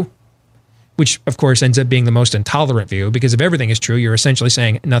is true, which of course ends up being the most intolerant view, because if everything is true, you're essentially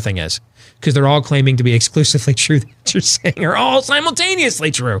saying nothing is, because they're all claiming to be exclusively true that you're saying are all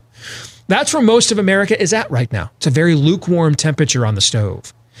simultaneously true. That's where most of America is at right now. It's a very lukewarm temperature on the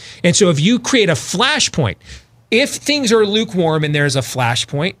stove. And so if you create a flashpoint, if things are lukewarm and there's a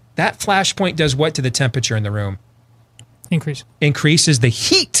flashpoint, that flashpoint does what to the temperature in the room? Increases the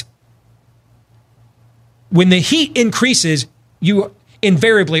heat. When the heat increases, you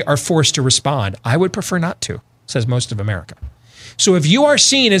invariably are forced to respond. I would prefer not to, says most of America. So if you are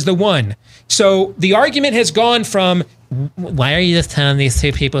seen as the one, so the argument has gone from, why are you just telling these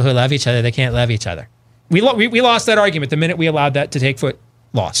two people who love each other they can't love each other? We lost that argument the minute we allowed that to take foot.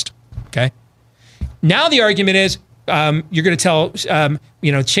 Lost. Okay. Now the argument is you're going to tell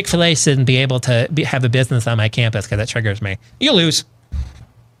Chick-fil-A shouldn't be able to have a business on my campus because that triggers me. You lose.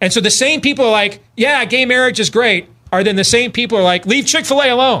 And so the same people are like, yeah, gay marriage is great, are then the same people are like, leave Chick-fil-A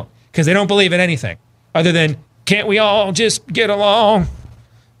alone, because they don't believe in anything other than, can't we all just get along?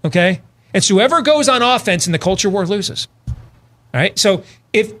 Okay. And so whoever goes on offense in the culture war loses. All right. So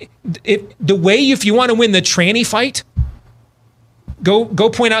if you want to win the tranny fight, go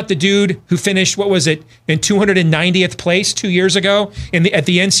point out the dude who finished, what was it, in 290th place 2 years ago at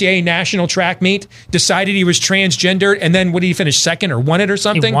the NCAA national track meet, decided he was transgendered, and then what did he finish, second or won it or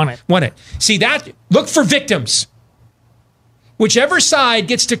something? He won it. See that? Look for victims. Whichever side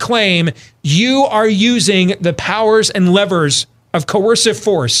gets to claim you are using the powers and levers of coercive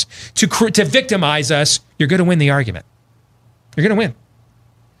force to victimize us, you're going to win the argument. You're going to win.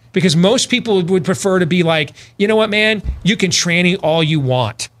 Because most people would prefer to be like, you know what, man, you can tranny all you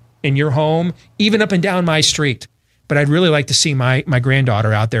want in your home, even up and down my street. But I'd really like to see my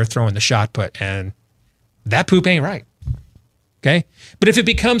granddaughter out there throwing the shot put, and that poop ain't right. Okay? But if it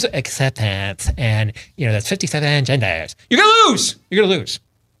becomes acceptance and, that's 57 genders, you're going to lose. You're going to lose.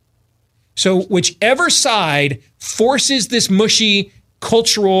 So whichever side forces this mushy,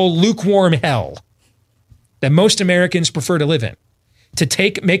 cultural, lukewarm hell that most Americans prefer to live in,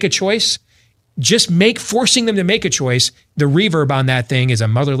 to make a choice, just forcing them to make a choice, the reverb on that thing is a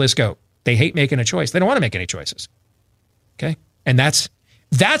motherless goat. They hate making a choice. They don't want to make any choices. Okay? And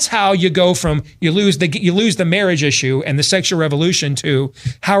that's how you go from you lose the marriage issue and the sexual revolution to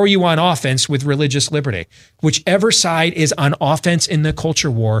how are you on offense with religious liberty? Whichever side is on offense in the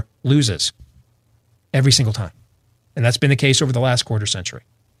culture war loses every single time. And that's been the case over the last quarter century.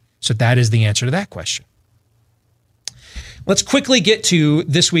 So that is the answer to that question. Let's quickly get to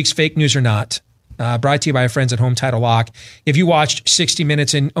this week's Fake News or Not, brought to you by our friends at Home Title Lock. If you watched 60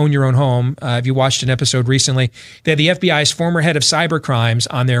 Minutes and Own Your Own Home, if you watched an episode recently, they had the FBI's former head of cyber crimes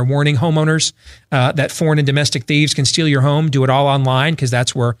on there warning homeowners that foreign and domestic thieves can steal your home. Do it all online, because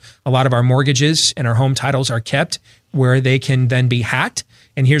that's where a lot of our mortgages and our home titles are kept, where they can then be hacked.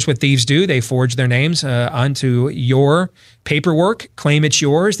 And here's what thieves do. They forge their names onto your paperwork, claim it's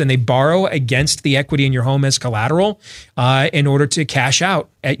yours, then they borrow against the equity in your home as collateral in order to cash out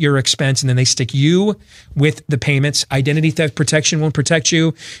at your expense. And then they stick you with the payments. Identity theft protection won't protect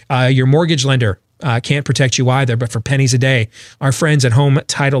you. Your mortgage lender can't protect you either, but for pennies a day, our friends at Home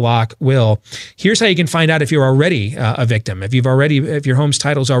Title Lock will. Here's how you can find out if you're already a victim. If your home's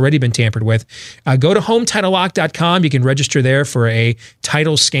title's already been tampered with, go to HometitleLock.com. You can register there for a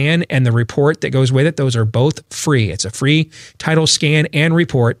title scan and the report that goes with it. Those are both free. It's a free title scan and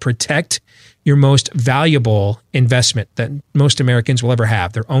report. Protect your most valuable investment that most Americans will ever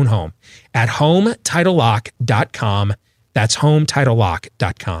have, their own home, at HometitleLock.com. That's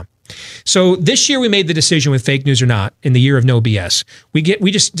HometitleLock.com. So this year we made the decision with Fake News or Not in the year of no BS. We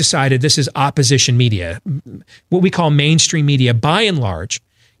just decided this is opposition media. What we call mainstream media, by and large,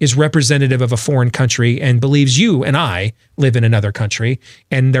 is representative of a foreign country and believes you and I live in another country,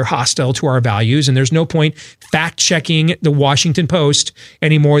 and they're hostile to our values. And there's no point fact-checking the Washington Post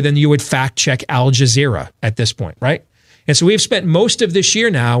any more than you would fact-check Al Jazeera at this point, right? And so we've spent most of this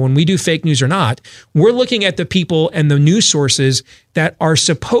year now, when we do Fake News or Not, we're looking at the people and the news sources that are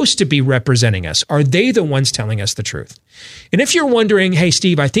supposed to be representing us. Are they the ones telling us the truth? And if you're wondering, hey,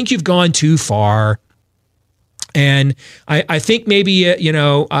 Steve, I think you've gone too far, and I think maybe,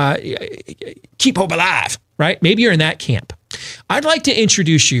 keep hope alive, right? Maybe you're in that camp. I'd like to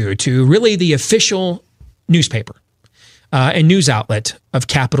introduce you to really the official newspaper and news outlet of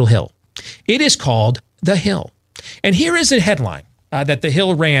Capitol Hill. It is called The Hill. And here is a headline that The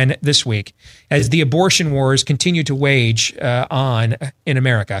Hill ran this week as the abortion wars continue to wage on in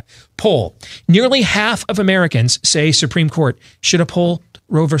America. Poll. Nearly half of Americans say Supreme Court should uphold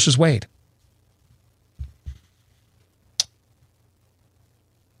Roe versus Wade.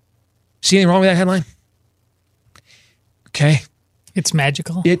 See anything wrong with that headline? Okay. It's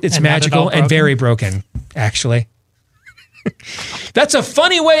magical. It's magical and very broken, actually. That's a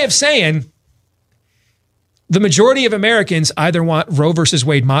funny way of saying the majority of Americans either want Roe versus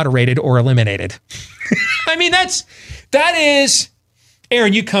Wade moderated or eliminated. I mean, that is,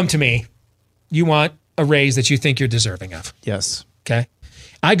 Aaron, you come to me. You want a raise that you think you're deserving of. Yes. Okay.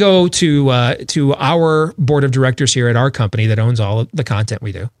 I go to our board of directors here at our company that owns all of the content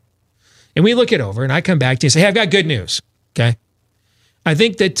we do. And we look it over, and I come back to you and say, hey, I've got good news, okay? I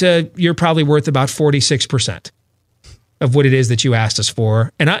think that you're probably worth about 46% of what it is that you asked us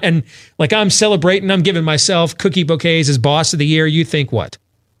for. And I'm celebrating, I'm giving myself cookie bouquets as boss of the year. You think what?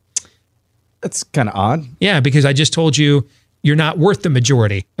 That's kind of odd. Yeah, because I just told you you're not worth the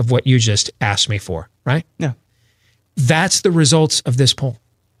majority of what you just asked me for, right? Yeah. That's the results of this poll.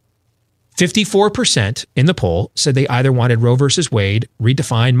 54% in the poll said they either wanted Roe versus Wade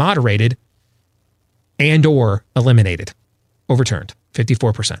redefined, moderated, and or eliminated, overturned.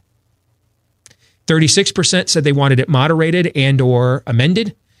 54%. 36% said they wanted it moderated and or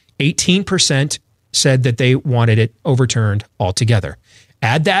amended. 18% said that they wanted it overturned altogether.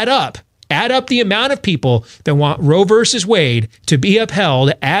 Add that up. Add up the amount of people that want Roe versus Wade to be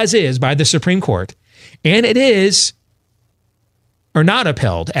upheld as is by the Supreme Court, and it is, or not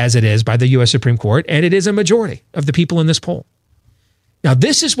upheld as it is by the U.S. Supreme Court, and it is a majority of the people in this poll. Now,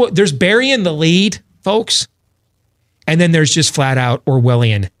 this is what, there's burying the lead, folks, and then there's just flat out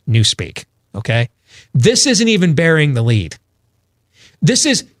Orwellian newspeak, okay? This isn't even burying the lead. This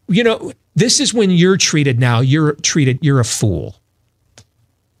is, this is when you're treated now, you're a fool.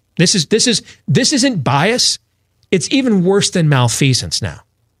 This isn't bias. It's even worse than malfeasance now.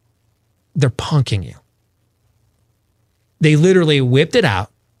 They're punking you. They literally whipped it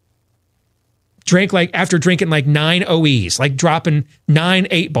out, after drinking 9 OEs, dropping 9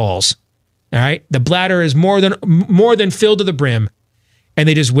 8-balls. All right. The bladder is more than filled to the brim. And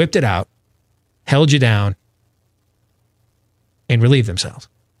they just whipped it out, held you down, and relieved themselves.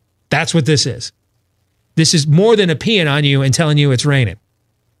 That's what this is. This is more than a peeing on you and telling you it's raining.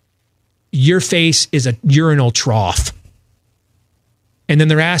 Your face is a urinal trough. And then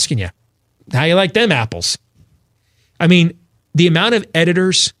they're asking you, how you like them apples? I mean, the amount of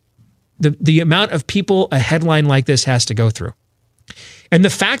editors, the amount of people a headline like this has to go through. And the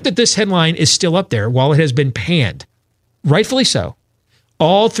fact that this headline is still up there while it has been panned, rightfully so,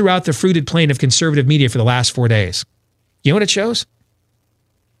 all throughout the fruited plain of conservative media for the last 4 days. You know what it shows?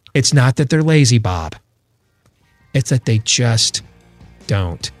 It's not that they're lazy, Bob. It's that they just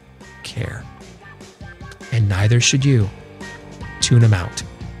don't care. And neither should you. Tune them out.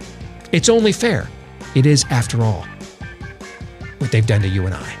 It's only fair. It is, after all, what they've done to you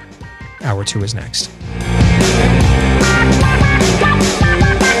and I. Hour 2 is next.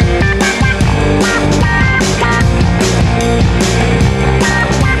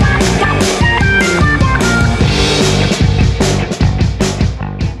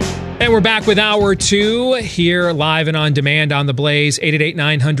 And we're back with Hour 2 here live and on demand on The Blaze.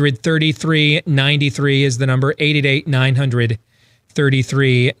 888-900-3393 is the number. 888-900-3393.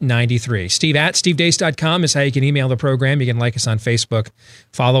 3393. Steve at stevedeace.com is how you can email the program. You can like us on Facebook.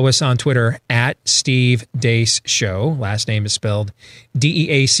 Follow us on Twitter at Steve Deace Show. Last name is spelled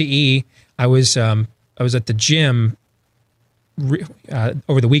Deace. I was at the gym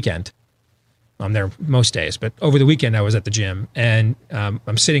over the weekend. I'm there most days, but over the weekend I was at the gym, and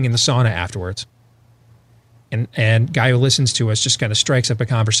I'm sitting in the sauna afterwards. And guy who listens to us just kind of strikes up a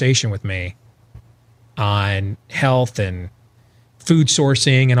conversation with me on health and food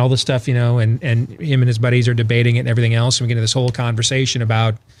sourcing and all this stuff, and him and his buddies are debating it and everything else. And we get into this whole conversation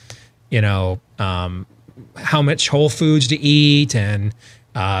about, how much whole foods to eat and,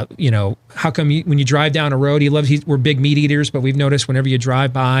 how come when you drive down a road, we're big meat eaters, but we've noticed whenever you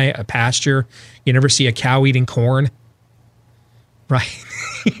drive by a pasture, you never see a cow eating corn. Right.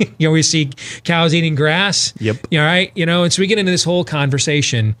 You always see cows eating grass. Yep. All right. And so we get into this whole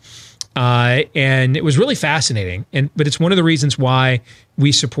conversation. And it was really fascinating. But it's one of the reasons why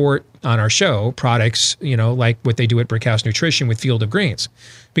we support on our show products, like what they do at Brickhouse Nutrition with Field of Greens,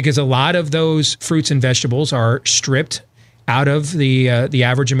 because a lot of those fruits and vegetables are stripped out of the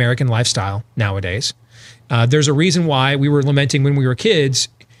average American lifestyle nowadays. There's a reason why we were lamenting when we were kids.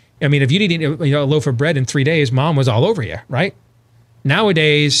 I mean, if you didn't eat a loaf of bread in 3 days, mom was all over you, right?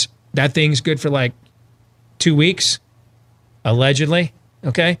 Nowadays, that thing's good for like 2 weeks, allegedly.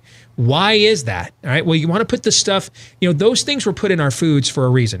 Okay. Why is that? All right. Well, you want to put the stuff, those things were put in our foods for a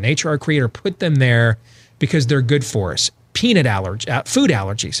reason. Nature, our creator, put them there because they're good for us. Peanut allergy, food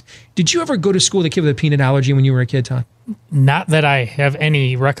allergies. Did you ever go to school with a kid with a peanut allergy when you were a kid, Todd? Not that I have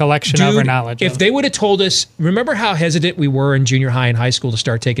any recollection of or knowledge of. If they would have told us, remember how hesitant we were in junior high and high school to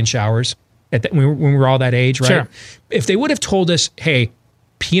start taking showers when we were all that age, right? Sure. If they would have told us, hey,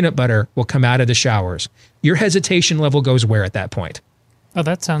 peanut butter will come out of the showers, your hesitation level goes where at that point? Oh,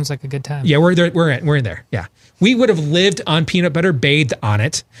 that sounds like a good time. Yeah, we're there. We're in there. Yeah. We would have lived on peanut butter, bathed on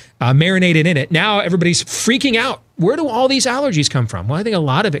it, marinated in it. Now everybody's freaking out. Where do all these allergies come from? Well, I think a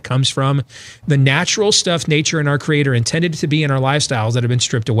lot of it comes from the natural stuff nature and our creator intended to be in our lifestyles that have been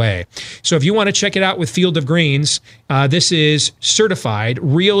stripped away. So if you want to check it out with Field of Greens, this is certified,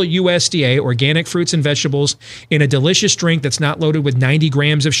 real USDA, organic fruits and vegetables in a delicious drink that's not loaded with 90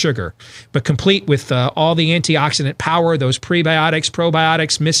 grams of sugar, but complete with all the antioxidant power, those prebiotics,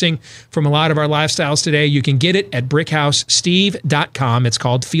 probiotics missing from a lot of our lifestyles today. You can get it at brickhousesteve.com. It's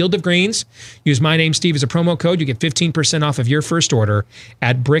called Field of Greens. Use my name, Steve, as a promo code. You get 15% off of your first order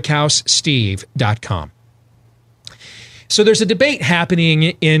at brickhousesteve.com. So there's a debate happening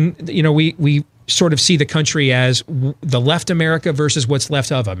in, we sort of see the country as the left America versus what's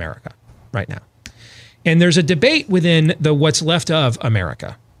left of America right now. And there's a debate within the what's left of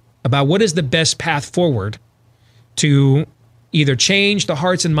America about what is the best path forward to either change the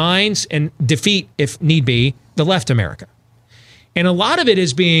hearts and minds and defeat, if need be, the left America. And a lot of it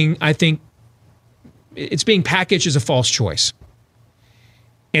is being, I think, it's being packaged as a false choice.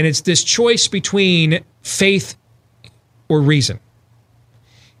 And it's this choice between faith or reason.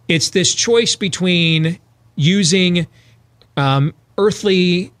 It's this choice between using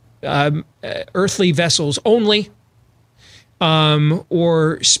earthly vessels only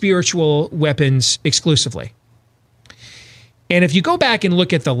or spiritual weapons exclusively. And if you go back and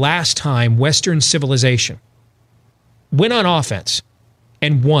look at the last time Western civilization went on offense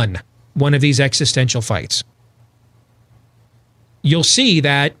and won one of these existential fights, you'll see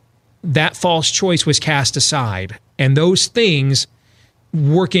that that false choice was cast aside, and those things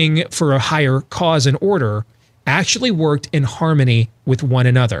working for a higher cause and order actually worked in harmony with one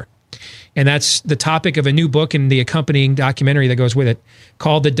another. And that's the topic of a new book and the accompanying documentary that goes with it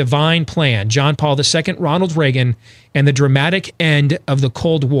called The Divine Plan, John Paul II, Ronald Reagan, and the Dramatic End of the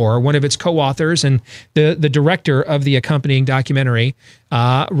Cold War. One of its co-authors and the director of the accompanying documentary,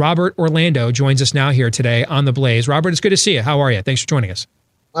 Robert Orlando, joins us now here today on The Blaze. Robert, it's good to see you. How are you? Thanks for joining us.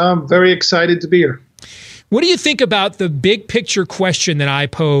 I'm very excited to be here. What do you think about the big picture question that I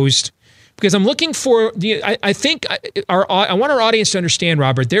posed? Because I'm looking for I think I want our audience to understand,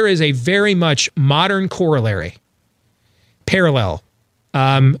 Robert, there is a very much modern corollary, parallel,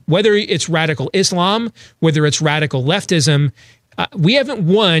 whether it's radical Islam, whether it's radical leftism. We haven't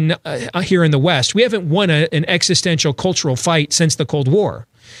won here in the West. We haven't won an existential cultural fight since the Cold War.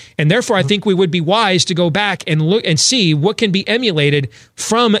 And therefore, I think we would be wise to go back and look and see what can be emulated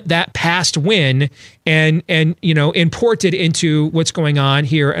from that past win and imported into what's going on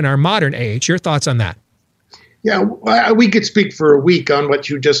here in our modern age. Your thoughts on that? Yeah, we could speak for a week on what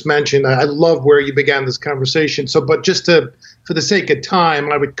you just mentioned. I love where you began this conversation. But just for the sake of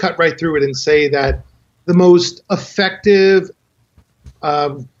time, I would cut right through it and say that the most effective,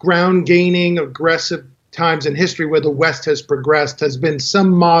 ground-gaining, aggressive times in history where the West has progressed has been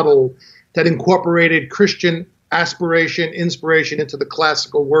some model that incorporated Christian aspiration, inspiration into the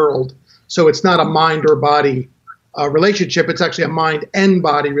classical world. So it's not a mind or body relationship. It's actually a mind and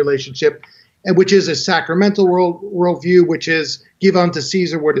body relationship, and which is a sacramental worldview, which is give unto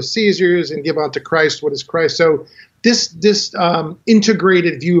Caesar what is Caesar's and give unto Christ what is Christ. So this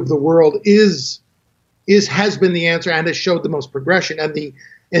integrated view of the world has been the answer and has showed the most progression. And the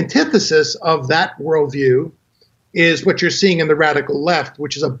antithesis of that worldview is what you're seeing in the radical left,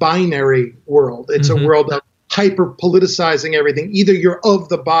 which is a binary world. It's a world of hyper politicizing everything. Either you're of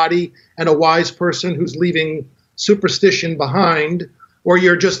the body and a wise person who's leaving superstition behind, or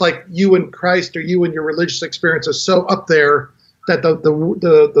you're just like you and Christ, or you and your religious experience are so up there that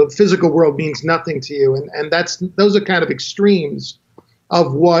the physical world means nothing to you. And those are kind of extremes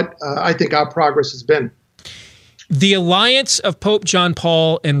of what I think our progress has been. The alliance of Pope John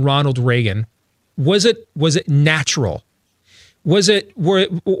Paul and Ronald Reagan, was it natural? Was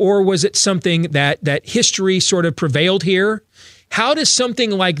it something that history sort of prevailed here? How does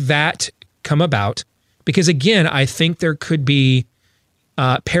something like that come about? Because again, I think there could be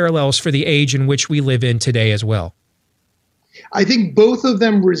parallels for the age in which we live in today as well. I think both of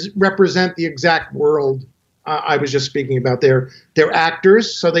them represent the exact world I was just speaking about. They're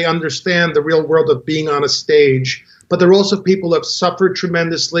actors, so they understand the real world of being on a stage, but they're also people who have suffered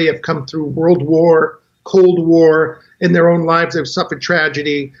tremendously, have come through World War, Cold War, in their own lives, they've suffered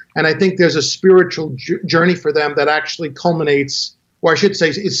tragedy, and I think there's a spiritual journey for them that actually culminates, or I should say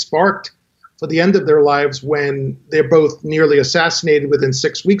is sparked for the end of their lives when they're both nearly assassinated within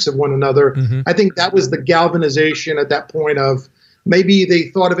 6 weeks of one another. I think that was the galvanization at that point of maybe they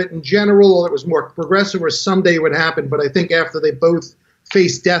thought of it in general, or it was more progressive, or someday it would happen. But I think after they both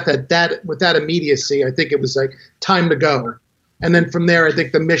faced death with that immediacy, I think it was like time to go. And then from there, I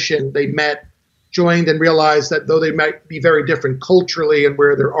think the mission, they met, joined, and realized that though they might be very different culturally and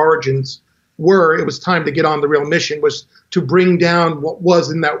where their origins were, it was time to get on the real mission, was to bring down what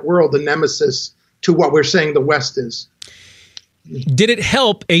was in that world, the nemesis, to what we're saying the West is. Did it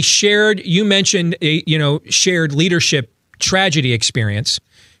help you mentioned shared leadership tragedy experience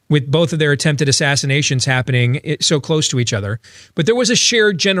with both of their attempted assassinations happening so close to each other, but there was a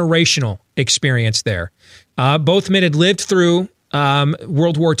shared generational experience there. Both men had lived through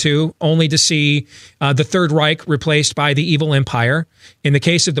World War II, only to see the Third Reich replaced by the evil empire. In the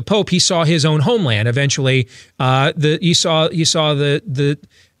case of the Pope, he saw his own homeland eventually. He saw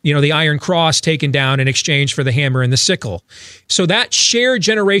the Iron Cross taken down in exchange for the hammer and the sickle. So that shared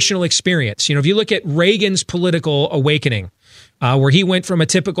generational experience, if you look at Reagan's political awakening, where he went from a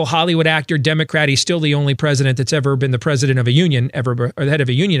typical Hollywood actor, Democrat, he's still the only president that's ever been the president of a union or the head of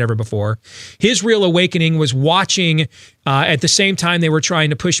a union ever before. His real awakening was watching, at the same time they were trying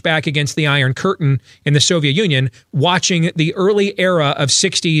to push back against the Iron Curtain in the Soviet Union, watching the early era of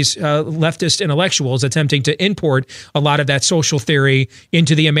 60s leftist intellectuals attempting to import a lot of that social theory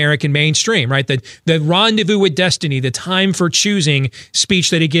into the American mainstream, right? The rendezvous with destiny, the time for choosing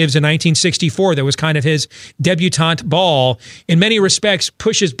speech that he gives in 1964, that was kind of his debutante ball, in many respects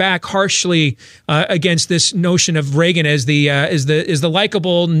pushes back harshly against this notion of Reagan as the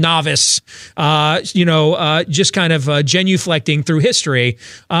likable novice, just kind of genuflecting through history.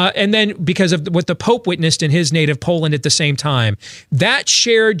 And then because of what the Pope witnessed in his native Poland at the same time, that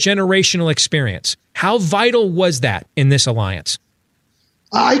shared generational experience, how vital was that in this alliance?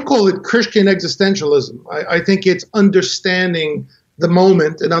 I call it Christian existentialism. I think it's understanding the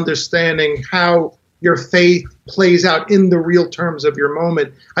moment and understanding how your faith plays out in the real terms of your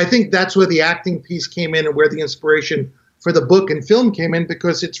moment. I think that's where the acting piece came in and where the inspiration for the book and film came in,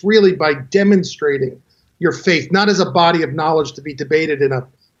 because it's really by demonstrating your faith, not as a body of knowledge to be debated in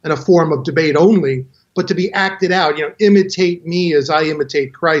a form of debate only, but to be acted out. Imitate me as I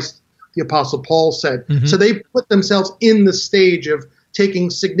imitate Christ, the Apostle Paul said. So they put themselves in the stage of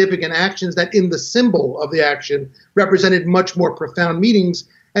taking significant actions that in the symbol of the action represented much more profound meanings.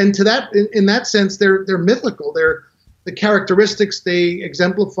 And to that, in that sense, they're mythical. The characteristics they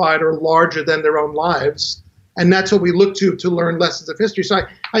exemplified are larger than their own lives, and that's what we look to learn lessons of history. So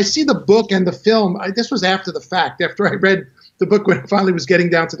I see the book and the film. This was after the fact. After I read the book, when it finally was getting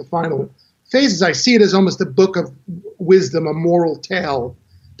down to the final phases, I see it as almost a book of wisdom, a moral tale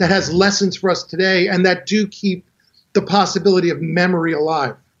that has lessons for us today, and that do keep the possibility of memory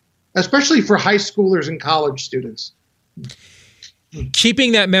alive, especially for high schoolers and college students.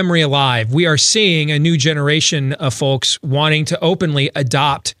 Keeping that memory alive, we are seeing a new generation of folks wanting to openly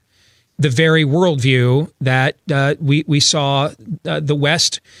adopt the very worldview that we saw the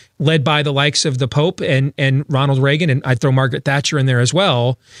West, led by the likes of the Pope and Ronald Reagan, and I'd throw Margaret Thatcher in there as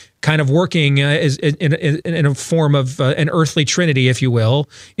well, kind of working in a form of an earthly trinity, if you will,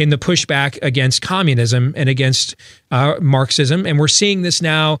 in the pushback against communism and against Marxism. And we're seeing this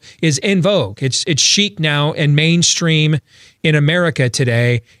now is in vogue. It's chic now and mainstream in America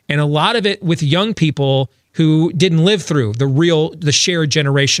today, and a lot of it with young people who didn't live through the shared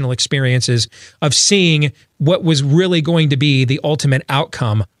generational experiences of seeing what was really going to be the ultimate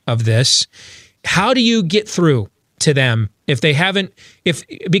outcome of this. How do you get through to them if they haven't,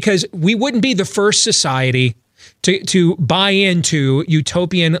 because we wouldn't be the first society to buy into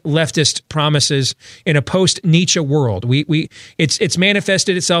utopian leftist promises in a post-Nietzsche world. It's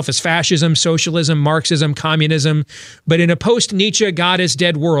manifested itself as fascism, socialism, Marxism, communism. But in a post-Nietzsche, God is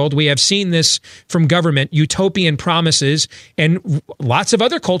dead world, we have seen this from government, utopian promises, and lots of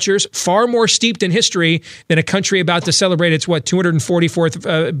other cultures far more steeped in history than a country about to celebrate its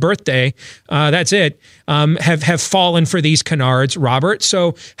 244th birthday. That's it. Have fallen for these canards, Robert.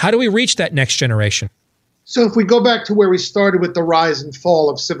 So how do we reach that next generation? So if we go back to where we started with the rise and fall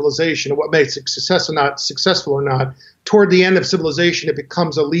of civilization and what makes it successful or not, toward the end of civilization, it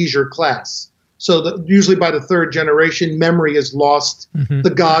becomes a leisure class. So usually by the third generation, memory is lost. Mm-hmm.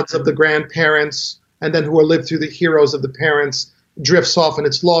 The gods of the grandparents, and then who are lived through the heroes of the parents, drifts off and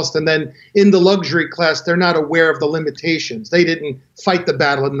it's lost. And then in the luxury class, they're not aware of the limitations. They didn't fight the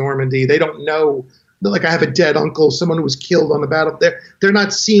Battle of Normandy. They don't know. Like I have a dead uncle, someone who was killed on the battle. They're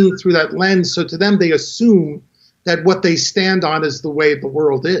not seeing through that lens. So to them, they assume that what they stand on is the way the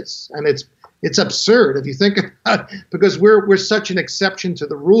world is. And it's absurd if you think about it, because we're such an exception to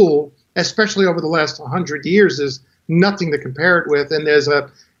the rule, especially over the last 100 years. There's nothing to compare it with. And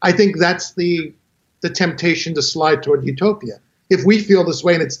I think that's the temptation to slide toward utopia. If we feel this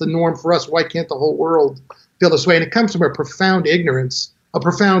way and it's the norm for us, why can't the whole world feel this way? And it comes from a profound ignorance, a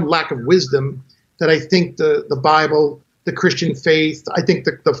profound lack of wisdom that I think the Bible, the Christian faith, I think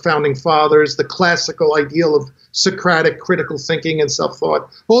the founding fathers, the classical ideal of Socratic critical thinking and self-thought,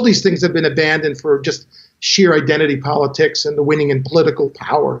 all these things have been abandoned for just sheer identity politics and the winning in political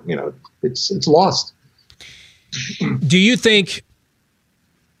power. You know, it's lost. Do you think,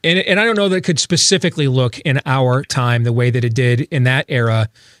 and I don't know that it could specifically look in our time the way that it did in that era.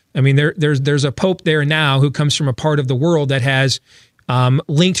 I mean, there's a pope there now who comes from a part of the world that has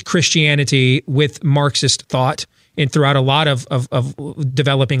linked Christianity with Marxist thought throughout a lot of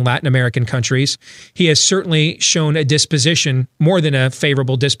developing Latin American countries. He has certainly shown a disposition, more than a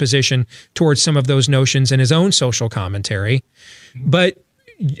favorable disposition, towards some of those notions in his own social commentary. But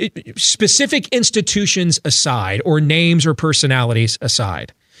specific institutions aside, or names or personalities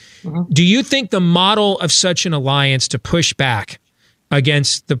aside, do you think the model of such an alliance to push back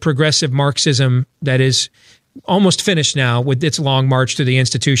against the progressive Marxism that is almost finished now with its long march through the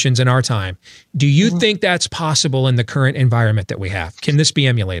institutions in our time, do you think that's possible in the current environment that we have? Can this be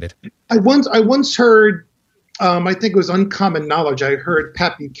emulated? I once heard, I think it was Uncommon Knowledge, I heard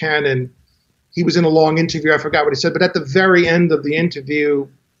Pat Buchanan, he was in a long interview, I forgot what he said, but at the very end of the interview,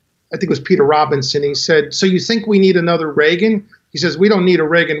 I think it was Peter Robinson, he said, "So you think we need another Reagan?" He says, "We don't need a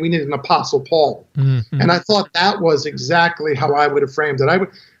Reagan, we need an Apostle Paul." Mm-hmm. And I thought that was exactly how I would have framed it.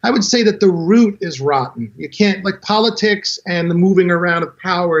 I would say that the root is rotten. You can't, like, politics and the moving around of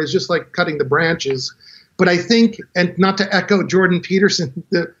power is just like cutting the branches. But I think, and not to echo Jordan Peterson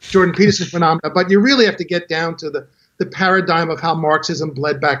phenomena, but you really have to get down to the paradigm of how Marxism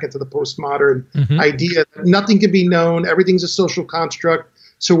bled back into the postmodern idea. Nothing can be known. Everything's a social construct.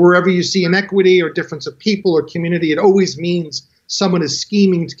 So wherever you see inequity or difference of people or community, it always means someone is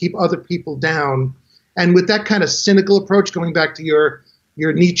scheming to keep other people down. And with that kind of cynical approach, going back to your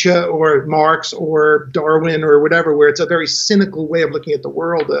Nietzsche or Marx or Darwin or whatever, where it's a very cynical way of looking at the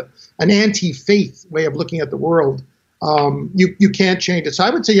world, an anti-faith way of looking at the world, you can't change it. So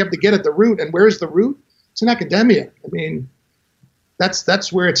I would say you have to get at the root. And where's the root? It's in academia. I mean,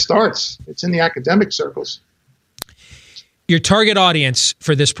 that's where it starts. It's in the academic circles. Your target audience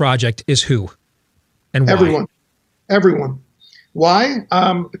for this project is who and why? Everyone. Why?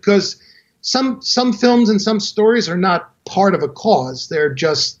 Because some films and some stories are not part of a cause. They're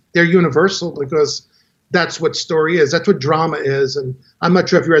universal because that's what story is. That's what drama is. And I'm not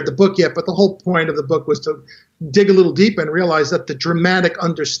sure if you read the book yet, but the whole point of the book was to dig a little deep and realize that the dramatic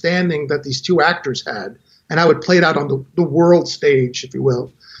understanding that these two actors had and how it played out on the world stage, if you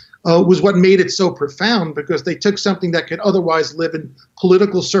will, was what made it so profound, because they took something that could otherwise live in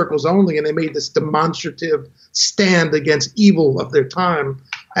political circles only, and they made this demonstrative stand against evil of their time,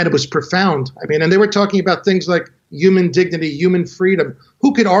 and it was profound. I mean, and they were talking about things like human dignity, human freedom.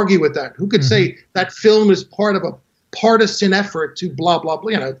 Who could argue with that? Who could say that film is part of a partisan effort to blah, blah,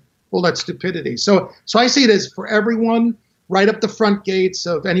 blah, all that stupidity. So I see it as for everyone, right up the front gates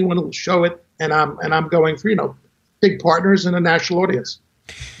of anyone who will show it. And I'm going for, big partners and a national audience.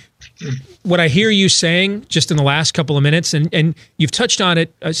 What I hear you saying just in the last couple of minutes, and you've touched on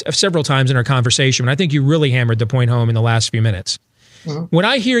it several times in our conversation, and I think you really hammered the point home in the last few minutes. What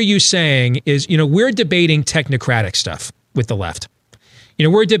I hear you saying is, we're debating technocratic stuff with the left.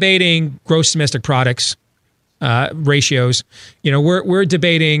 We're debating gross domestic products ratios. We're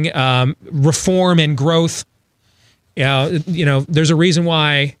debating reform and growth. There's a reason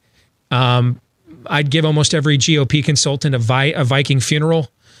why I'd give almost every GOP consultant a Viking funeral,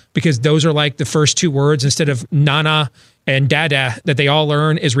 because those are like the first two words instead of nana and dada that they all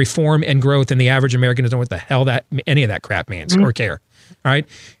learn is reform and growth, and the average American doesn't know what the hell any of that crap means or care. All right.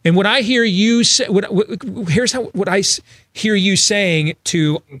 And what I hear you say, here's what I hear you saying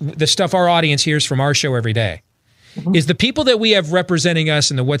to the stuff our audience hears from our show every day is the people that we have representing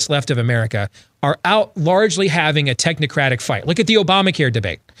us in the what's left of America are out largely having a technocratic fight. Look at the Obamacare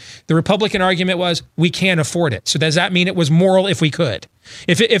debate. The Republican argument was we can't afford it. So does that mean it was moral if we could?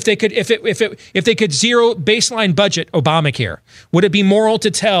 If they could zero baseline budget Obamacare, would it be moral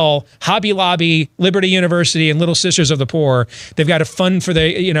to tell Hobby Lobby, Liberty University, and Little Sisters of the Poor they've got to fund for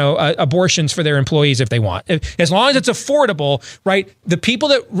the abortions for their employees if they want? As long as it's affordable, right? The people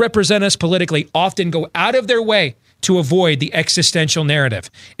that represent us politically often go out of their way to avoid the existential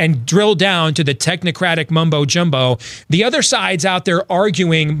narrative and drill down to the technocratic mumbo jumbo. The other side's out there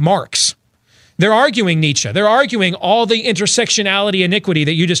arguing Marx. They're arguing Nietzsche. They're arguing all the intersectionality iniquity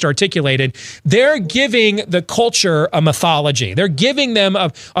that you just articulated. They're giving the culture a mythology. They're giving them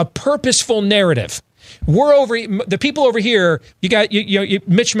a purposeful narrative. The people over here, you got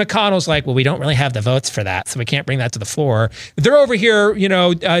Mitch McConnell's like, well, we don't really have the votes for that, so we can't bring that to the floor. They're over here,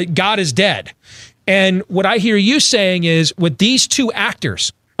 God is dead. And what I hear you saying is what these two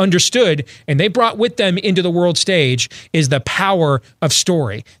actors understood, and they brought with them into the world stage, is the power of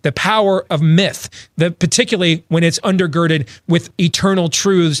story, the power of myth, particularly when it's undergirded with eternal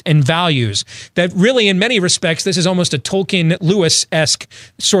truths and values. That really, in many respects, this is almost a Tolkien-Lewis-esque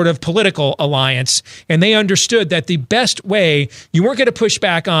sort of political alliance. And they understood that the best way, you weren't going to push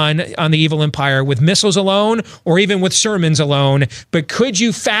back on the evil empire with missiles alone or even with sermons alone, but could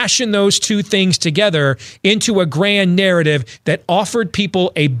you fashion those two things together into a grand narrative that offered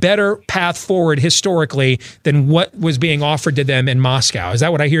people a better path forward historically than what was being offered to them in Moscow? Is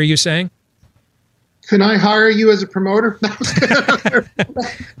that what I hear you saying? Can I hire you as a promoter? That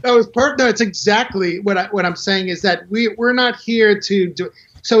was perfect. No, it's exactly what I'm saying is that we're not here to do.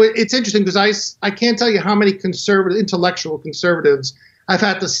 So it's interesting because I can't tell you how many intellectual conservatives I've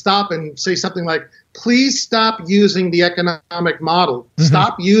had to stop and say something like, please stop using the economic model.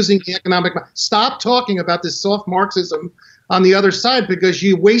 Stop using the economic model. Stop talking about this soft Marxism on the other side, because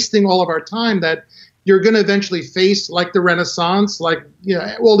you're wasting all of our time that you're going to eventually face, like the Renaissance, like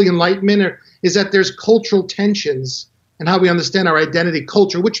all the Enlightenment, is that there's cultural tensions and how we understand our identity,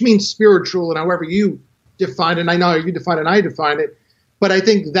 culture, which means spiritual and however you define it. And I know how you define it and I define it. But I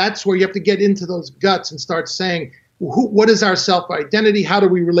think that's where you have to get into those guts and start saying, what is our self-identity? How do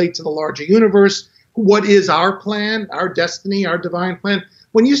we relate to the larger universe? What is our plan, our destiny, our divine plan?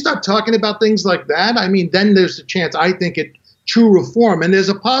 When you start talking about things like that, then there's a chance, I think, at true reform. And there's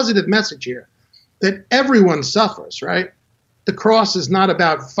a positive message here that everyone suffers, right? The cross is not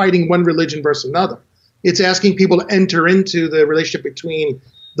about fighting one religion versus another. It's asking people to enter into the relationship between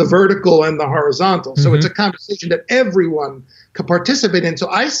the vertical and the horizontal. So it's a conversation that everyone can participate in. So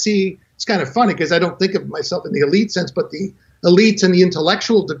I see, it's kind of funny because I don't think of myself in the elite sense, but the elites and the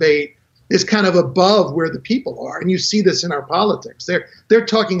intellectual debate is kind of above where the people are. And you see this in our politics. They're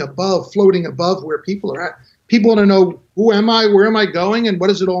talking above, floating above where people are at. People want to know, who am I, where am I going, and what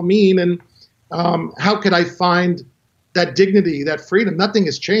does it all mean, and how could I find that dignity, that freedom? Nothing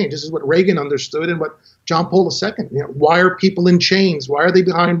has changed. This is what Reagan understood and what John Paul II. Why are people in chains? Why are they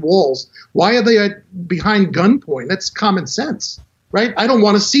behind walls? Why are they behind gunpoint? That's common sense, right? I don't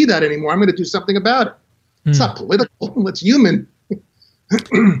want to see that anymore. I'm going to do something about it. It's not political. It's human.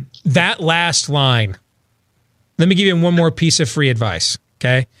 That last line. Let me give you one more piece of free advice,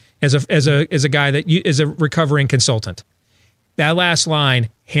 okay? As a guy that is a recovering consultant, that last line,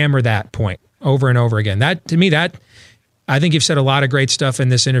 hammer that point over and over again. That, to me, I think you've said a lot of great stuff in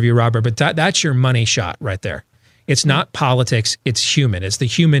this interview, Robert, but that's your money shot right there. It's not politics, it's human. It's the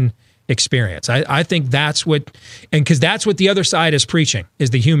human experience. I think that's what, and because that's what the other side is preaching,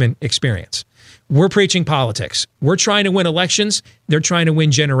 is the human experience. We're preaching politics. We're trying to win elections. They're trying to win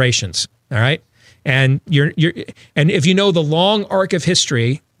generations. All right. And and if you know the long arc of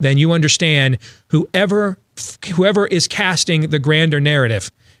history, then you understand whoever is casting the grander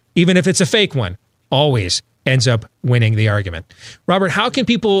narrative, even if it's a fake one, always ends up winning the argument. Robert, how can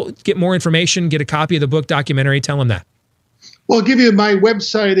people get more information, get a copy of the book, documentary? Tell them that. Well, I'll give you my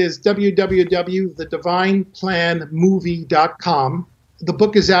website is www.thedivineplanmovie.com. The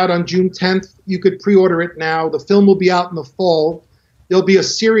book is out on June 10th. You could pre-order it now. The film will be out in the fall. There'll be a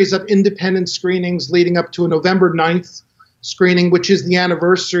series of independent screenings leading up to a November 9th screening, which is the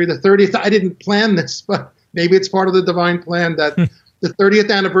anniversary, the 30th. I didn't plan this, but maybe it's part of the divine plan that the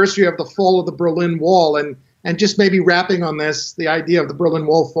 30th anniversary of the fall of the Berlin Wall. And just maybe wrapping on this, the idea of the Berlin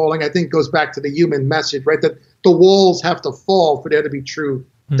Wall falling, I think goes back to the human message, right? That the walls have to fall for there to be true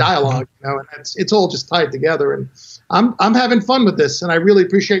dialogue, and it's all just tied together. And I'm having fun with this, and I really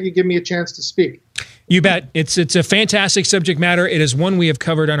appreciate you giving me a chance to speak. You bet. It's a fantastic subject matter. It is one we have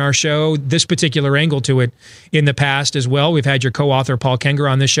covered on our show, this particular angle to it in the past as well. We've had your co-author, Paul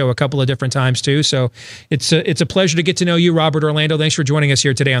Kenger, on this show a couple of different times too. So it's a pleasure to get to know you, Robert Orlando. Thanks for joining us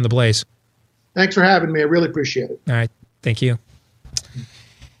here today on The Blaze. Thanks for having me. I really appreciate it. All right. Thank you.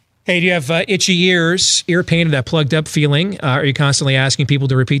 Hey, do you have itchy ears, ear pain, or that plugged up feeling? Are you constantly asking people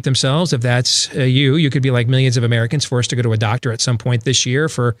to repeat themselves? If that's you could be like millions of Americans forced to go to a doctor at some point this year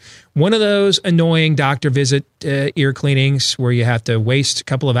for one of those annoying doctor visit ear cleanings where you have to waste a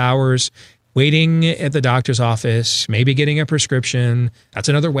couple of hours waiting at the doctor's office, maybe getting a prescription. That's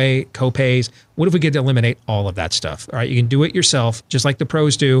another way, co-pays. What if we could eliminate all of that stuff? All right, you can do it yourself, just like the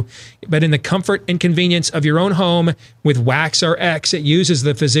pros do, but in the comfort and convenience of your own home with Wax RX. It uses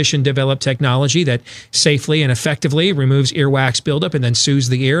the physician-developed technology that safely and effectively removes earwax buildup and then soothes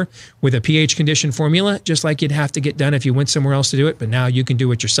the ear with a pH-conditioned formula, just like you'd have to get done if you went somewhere else to do it, but now you can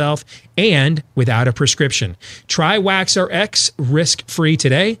do it yourself and without a prescription. Try Wax RX risk-free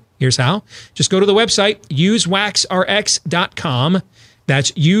today. Here's how. Just go to the website, usewaxrx.com.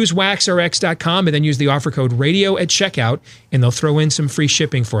 That's usewaxrx.com, and then use the offer code radio at checkout, and they'll throw in some free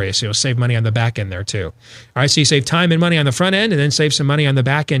shipping for you, so you'll save money on the back end there too. All right, so you save time and money on the front end, and then save some money on the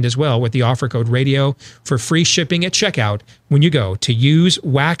back end as well with the offer code radio for free shipping at checkout when you go to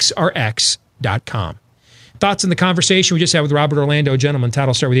usewaxrx.com. Thoughts on the conversation we just had with Robert Orlando? Gentlemen, Todd,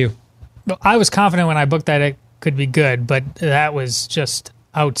 I'll start with you. Well, I was confident when I booked that it could be good, but that was just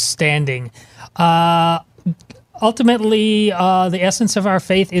outstanding. Ultimately, the essence of our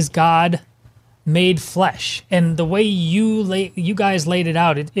faith is God made flesh, and the way you guys laid it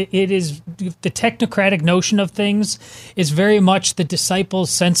out, it is the technocratic notion of things is very much the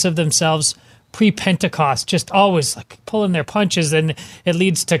disciples' sense of themselves pre-Pentecost, just always like pulling their punches, and it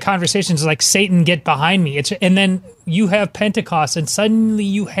leads to conversations like Satan, get behind me. And then you have Pentecost, and suddenly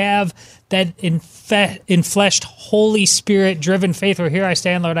you have that infleshed Holy Spirit driven faith where here I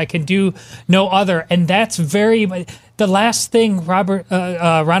stand, Lord, I can do no other. And that's the last thing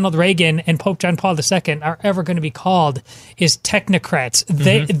Ronald Reagan and Pope John Paul II are ever going to be called is technocrats.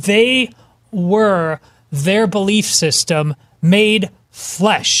 They were their belief system made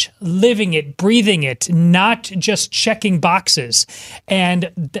flesh, living it, breathing it, not just checking boxes.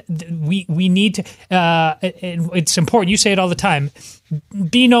 And we need to, it's important, you say it all the time,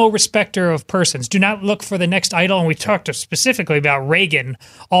 be no respecter of persons. Do not look for the next idol. And we talked specifically about Reagan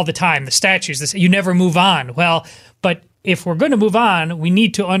all the time, the statues, you never move on. Well, but if we're going to move on, we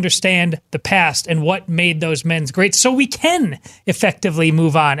need to understand the past and what made those men great so we can effectively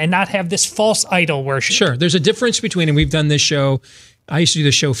move on and not have this false idol worship. Sure. There's a difference between, and we've done this show, I used to do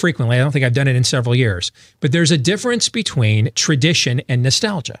this show frequently. I don't think I've done it in several years. But there's a difference between tradition and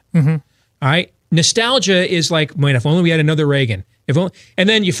nostalgia. All right? Nostalgia is like, man, if only we had another Reagan. And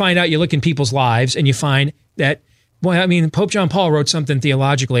then you find out, you look in people's lives and you find that, boy, I mean, Pope John Paul wrote something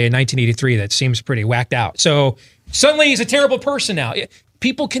theologically in 1983 that seems pretty whacked out. So suddenly he's a terrible person now.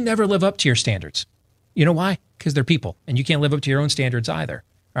 People can never live up to your standards. You know why? Because they're people, and you can't live up to your own standards either.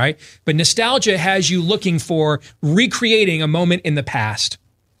 Right? But nostalgia has you looking for recreating a moment in the past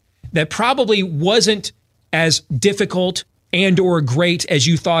that probably wasn't as difficult and or great as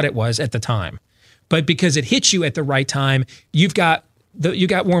you thought it was at the time. But because it hit you at the right time, you got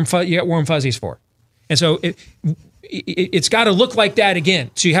warm fuzzies for. And so it's got to look like that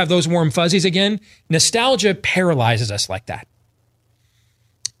again. So you have those warm fuzzies again. Nostalgia paralyzes us like that.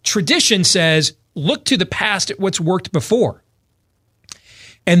 Tradition says, look to the past at what's worked before.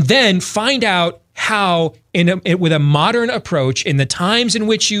 And then find out how, with a modern approach, in the times in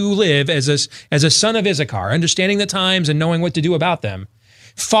which you live as a son of Issachar, understanding the times and knowing what to do about them,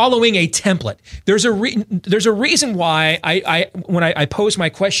 following a template. There's a reason why when I posed my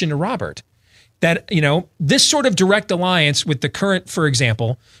question to Robert, that, this sort of direct alliance with the current, for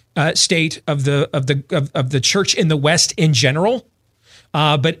example, state of the church in the West in general,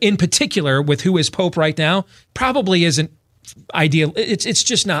 but in particular with who is Pope right now, probably isn't ideal. It's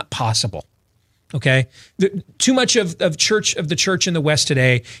just not possible. Okay, too much of the church in the West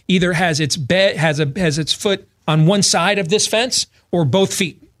today either has its foot on one side of this fence or both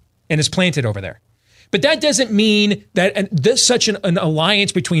feet, and is planted over there. But that doesn't mean that such an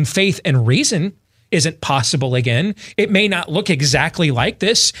alliance between faith and reason isn't possible again. It may not look exactly like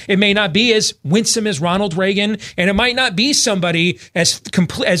this. It may not be as winsome as Ronald Reagan, and it might not be somebody as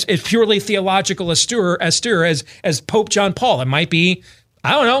purely theological as Pope John Paul. It might be,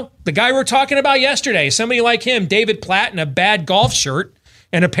 I don't know, the guy we were talking about yesterday, somebody like him, David Platt, in a bad golf shirt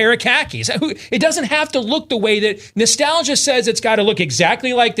and a pair of khakis. It doesn't have to look the way that nostalgia says it's got to look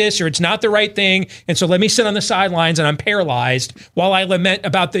exactly like this, or it's not the right thing. And so let me sit on the sidelines and I'm paralyzed while I lament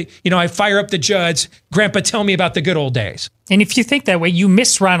about I fire up the Judds. Grandpa, tell me about the good old days. And if you think that way, you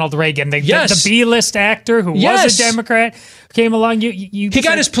miss Ronald Reagan, the B-list actor who was a Democrat, came along. He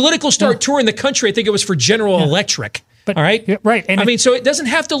got his political start touring the country. I think it was for General Electric. But, all right. Right. And so it doesn't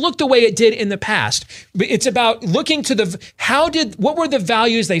have to look the way it did in the past. But it's about looking to what were the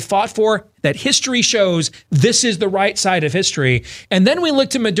values they fought for that history shows this is the right side of history. And then we look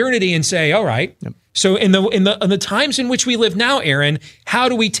to modernity and say, all right. Yep. So in the times in which we live now, Aaron, how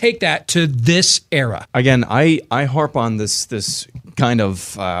do we take that to this era? Again, I harp on this kind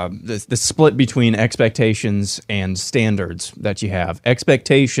of the split between expectations and standards that you have.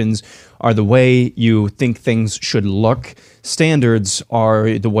 Expectations are the way you think things should look. Standards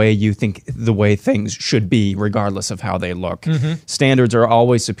are the way you think the way things should be, regardless of how they look. Mm-hmm. Standards are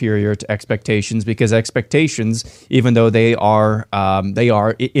always superior to expectations because expectations, even though they are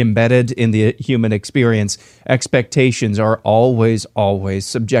embedded in the human experience, expectations are always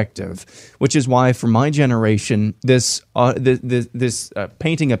subjective. Which is why, for my generation, this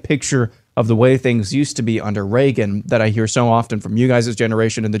painting a picture of the way things used to be under Reagan that I hear so often from you guys'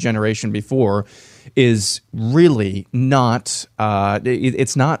 generation and the generation before is really not,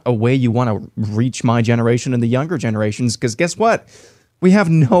 it's not a way you want to reach my generation and the younger generations, because guess what? We have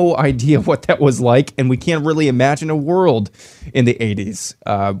no idea what that was like, and we can't really imagine a world in the 80s,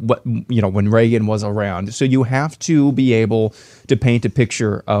 when Reagan was around. So you have to be able to paint a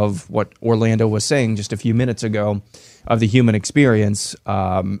picture of what Orlando was saying just a few minutes ago, of the human experience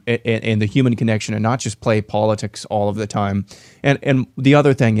and the human connection, and not just play politics all of the time. And the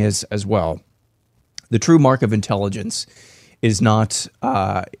other thing is, as well, the true mark of intelligence is not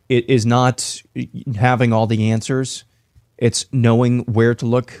having all the answers. It's knowing where to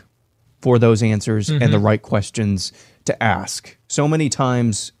look for those answers and the right questions to ask. So many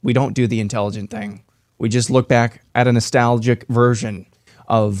times we don't do the intelligent thing. We just look back at a nostalgic version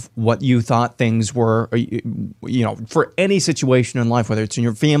of what you thought things were, for any situation in life, whether it's in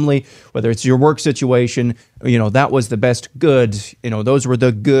your family, whether it's your work situation, that was the best good, those were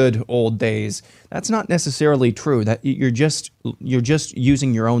the good old days. That's not necessarily true. That you're just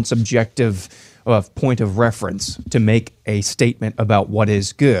using your own subjective point of reference to make a statement about what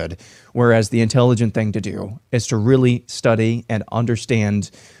is good, whereas the intelligent thing to do is to really study and understand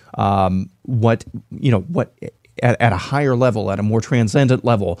what at a higher level, at a more transcendent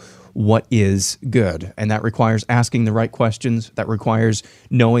level, what is good. And that requires asking the right questions. That requires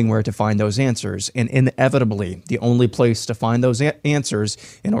knowing where to find those answers. And inevitably, the only place to find those answers,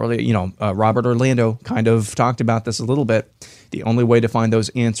 Robert Orlando kind of talked about this a little bit, the only way to find those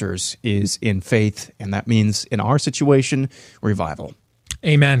answers is in faith. And that means, in our situation, revival.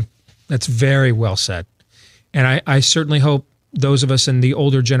 Amen. That's very well said. And I certainly hope those of us in the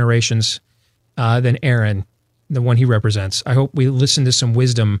older generations than Aaron, the one he represents, I hope we listen to some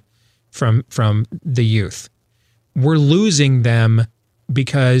wisdom from the youth. We're losing them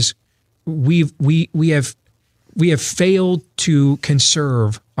because we have failed to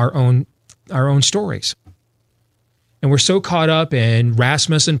conserve our own stories. And we're so caught up in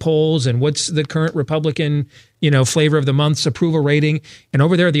Rasmussen polls and what's the current Republican, flavor of the month's approval rating. And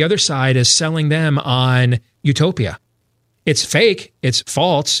over there, the other side is selling them on utopia. It's fake. It's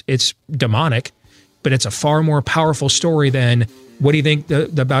false. It's demonic. But it's a far more powerful story than, what do you think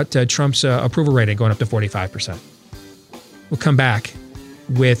about Trump's approval rating going up to 45%? We'll come back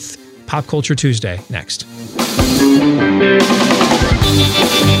with Pop Culture Tuesday next.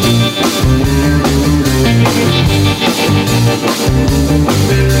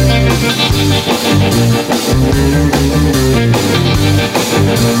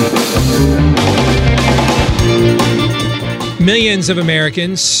 Millions of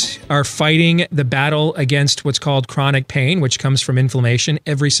Americans are fighting the battle against what's called chronic pain, which comes from inflammation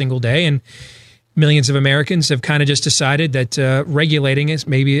every single day. And Millions of Americans have kind of just decided that regulating is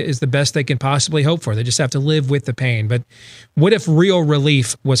the best they can possibly hope for. They just have to live with the pain. But what if real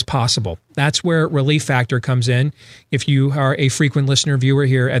relief was possible? That's where Relief Factor comes in. If you are a frequent listener, viewer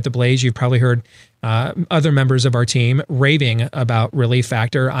here at The Blaze, you've probably heard other members of our team raving about Relief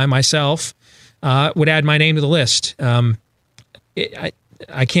Factor. I myself would add my name to the list. I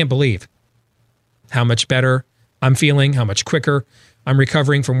can't believe how much better I'm feeling, how much quicker I'm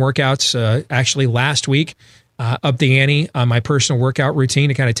recovering from workouts. Actually, last week, up the ante on my personal workout routine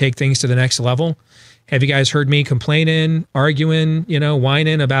to kind of take things to the next level. Have you guys heard me complaining, arguing,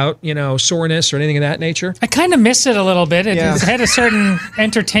 whining about, soreness or anything of that nature? I kind of miss it a little bit. It had a certain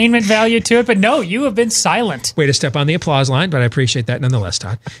entertainment value to it, but no, you have been silent. Way to step on the applause line, but I appreciate that nonetheless,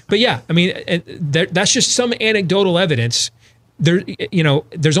 Todd. But yeah, I mean, that's just some anecdotal evidence.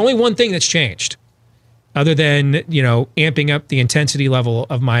 There's only one thing that's changed. Other than, amping up the intensity level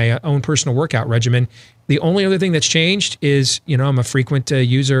of my own personal workout regimen, the only other thing that's changed is, I'm a frequent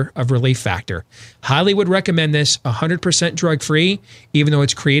user of Relief Factor. Highly would recommend this, 100% drug-free, even though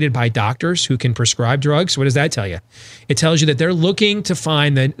it's created by doctors who can prescribe drugs. What does that tell you? It tells you that they're looking to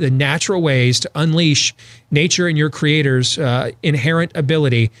find the natural ways to unleash nature and your creator's inherent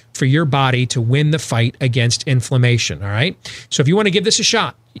ability for your body to win the fight against inflammation, all right? So if you want to give this a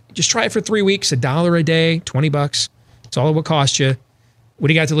shot, just try it for 3 weeks, $1 a day, $20. It's all it will cost you. What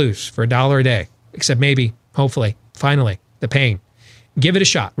do you got to lose for $1 a day? Except maybe, hopefully, finally, the pain. Give it a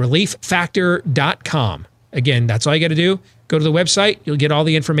shot. ReliefFactor.com. Again, that's all you got to do. Go to the website. You'll get all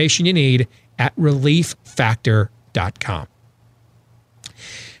the information you need at ReliefFactor.com.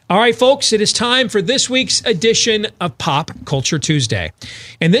 All right, folks, it is time for this week's edition of Pop Culture Tuesday.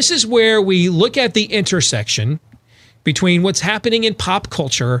 And this is where we look at the intersection between what's happening in pop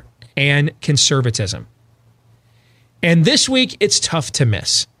culture and conservatism. And this week, it's tough to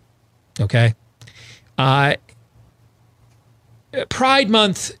miss, okay? Pride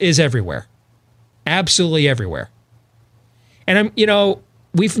Month is everywhere, absolutely everywhere. And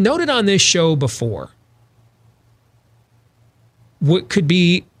we've noted on this show before what could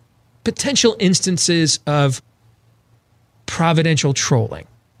be potential instances of providential trolling,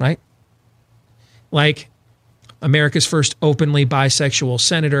 right? Like, America's first openly bisexual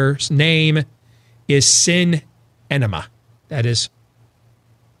senator's name is Sin Enema. That is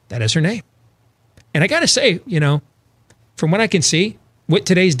her name. And I got to say, from what I can see, what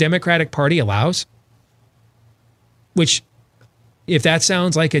today's Democratic Party allows, which, if that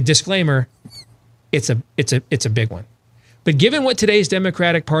sounds like a disclaimer, it's a big one. But given what today's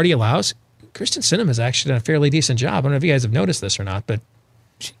Democratic Party allows, Kyrsten Sinema has actually done a fairly decent job. I don't know if you guys have noticed this or not, but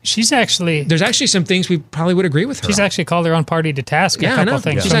there's actually some things we probably would agree with her. She's actually called her own party to task. Yeah, a couple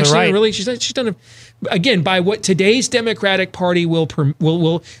things she's from actually the right. She's done again by what today's Democratic Party will how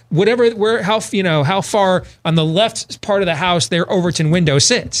far on the left part of the house their Overton window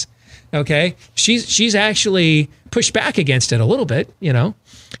sits. Okay, she's actually pushed back against it a little bit,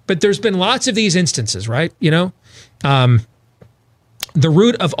 But there's been lots of these instances, right? The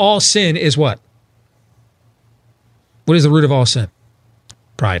root of all sin is what? What is the root of all sin?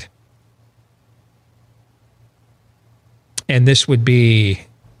 Pride. And this would be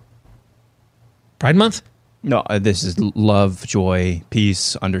Pride Month? No, this is Love, Joy,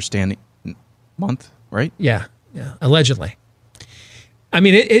 Peace, Understanding Month, right? Yeah, allegedly. I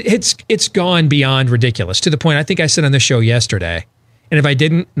mean, it's gone beyond ridiculous to the point I think I said on the show yesterday, and if I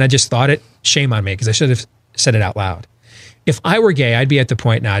didn't and I just thought it, shame on me because I should have said it out loud. If I were gay, I'd be at the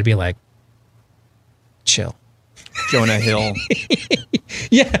point now, I'd be like, chill. Jonah Hill.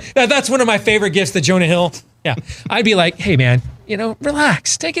 Yeah, that's one of my favorite gifts, the Jonah Hill. Yeah, I'd be like, hey, man,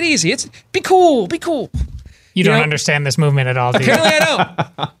 relax, take it easy. Be cool. You don't understand this movement at all, do you?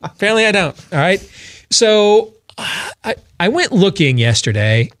 Apparently I don't. All right. So I went looking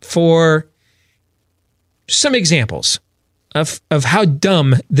yesterday for some examples of how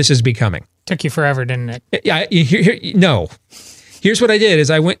dumb this is becoming. Took you forever, didn't it? Yeah. No. Here's what I did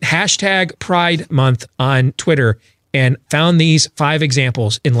is I went hashtag Pride Month on Twitter and found these 5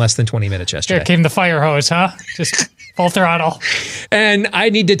 exampple in less than 20 minutes yesterday. Here came the fire hose, huh? Just full throttle. And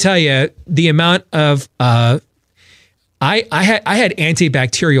I need to tell you the amount of I had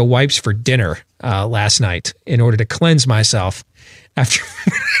antibacterial wipes for dinner last night in order to cleanse myself after.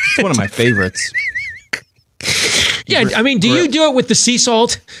 It's one of my favorites. Yeah, I mean, do you do it with the sea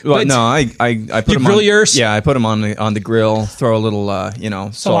salt? Well, no, I put them grill on, yours. Yeah, I put them on the grill. Throw a little,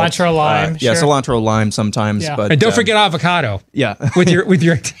 salt. Cilantro, lime. Yeah, sure. cilantro, lime sometimes. Yeah. But and don't forget avocado. Yeah, with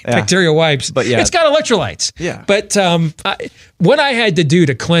your bacterial wipes. But yeah, it's got electrolytes. Yeah. But what I had to do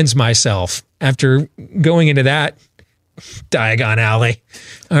to cleanse myself after going into that Diagon Alley,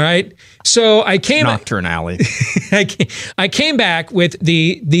 all right, So I came Nocturne Alley. I came back with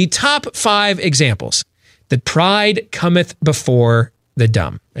the top 5 examples that pride cometh before the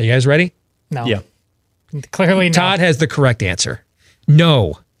dumb. Are you guys ready? No. Yeah. Clearly no. Todd has the correct answer.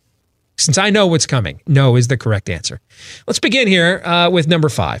 No. Since I know what's coming, no is the correct answer. Let's begin here with number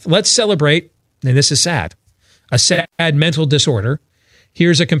 5. Let's celebrate, and this is sad, a sad mental disorder.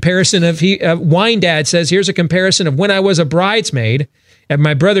 Here's a comparison of, Wine Dad says, here's a comparison of when I was a bridesmaid at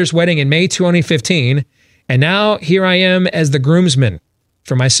my brother's wedding in May 2015, and now here I am as the groomsman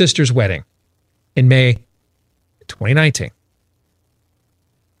for my sister's wedding in May 2019.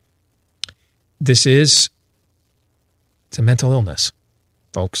 It's a mental illness,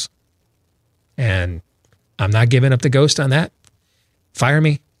 folks. And I'm not giving up the ghost on that. Fire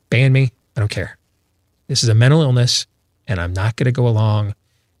me, ban me, I don't care. This is a mental illness, and I'm not going to go along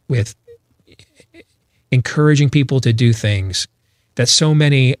with encouraging people to do things that so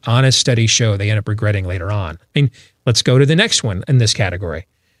many honest studies show they end up regretting later on. I mean, let's go to the next one in this category.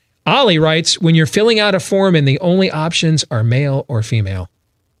 Ollie writes, when you're filling out a form and the only options are male or female.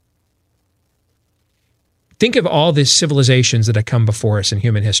 Think of all the civilizations that have come before us in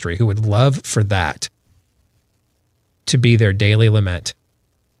human history who would love for that to be their daily lament.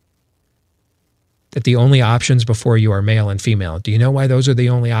 That the only options before you are male and female. Do you know why those are the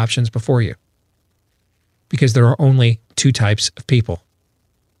only options before you? Because there are only 2 types of people.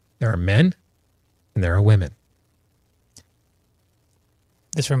 There are men and there are women.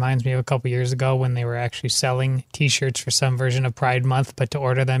 This reminds me of a couple years ago when they were actually selling T-shirts for some version of Pride Month, but to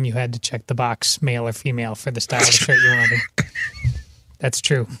order them, you had to check the box, male or female, for the style of shirt you wanted. That's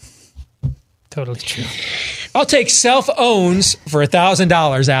true. Totally true. I'll take self-owns for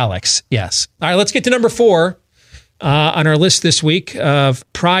 $1,000, Alex. Yes. All right, let's get to number 4 on our list this week of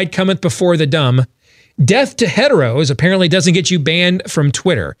pride cometh before the dumb. Death to heteros apparently doesn't get you banned from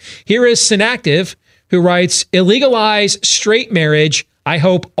Twitter. Here is Synactive, who writes, illegalize straight marriage. I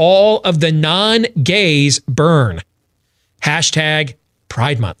hope all of the non-gays burn. Hashtag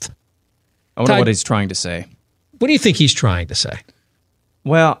Pride Month. I wonder Todd, what he's trying to say. What do you think he's trying to say?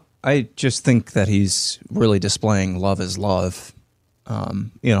 Well, I just think that he's really displaying love is love.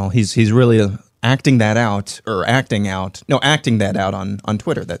 He's really acting that out on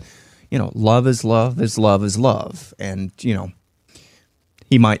Twitter that, love is love is love is love. And,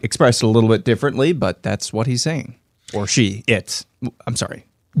 he might express it a little bit differently, but that's what he's saying. Or she, it. I'm sorry.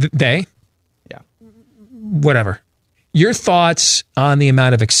 They? Yeah. Whatever. Your thoughts on the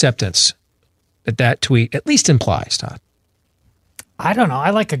amount of acceptance that tweet at least implies, Todd? I don't know.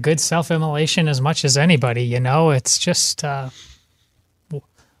 I like a good self-immolation as much as anybody, It's just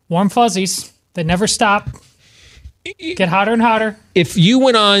warm fuzzies that never stop. Get hotter and hotter. If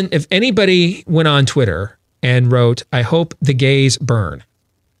anybody went on Twitter and wrote, I hope the gays burn,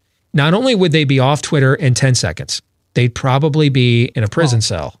 not only would they be off Twitter in 10 seconds, they'd probably be in a prison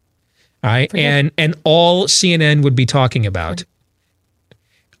cell. All right. And all CNN would be talking about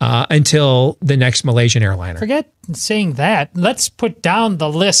until the next Malaysian airliner. Forget saying that. Let's put down the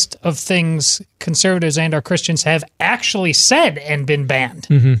list of things conservatives and or Christians have actually said and been banned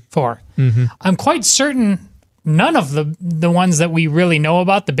for. Mm-hmm. I'm quite certain none of the ones that we really know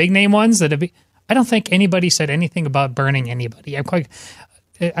about, the big name ones that have been, I don't think anybody said anything about burning anybody.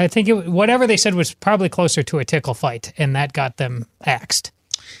 I think whatever they said was probably closer to a tickle fight, and that got them axed.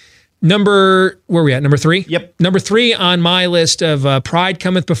 Where are we at? Number 3? Yep. Number 3 on my list of pride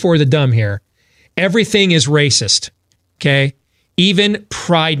cometh before the dumb here. Everything is racist. Okay? Even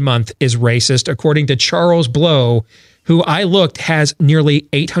Pride Month is racist, according to Charles Blow, who I looked has nearly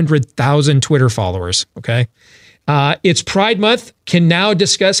 800,000 Twitter followers. Okay? It's Pride Month can now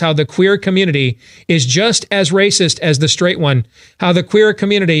discuss how the queer community is just as racist as the straight one, how the queer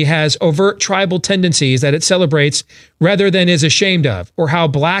community has overt tribal tendencies that it celebrates rather than is ashamed of, or how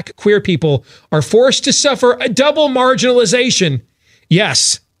black queer people are forced to suffer a double marginalization.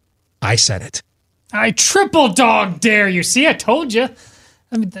 Yes, I said it. I triple dog dare you. See, I told you.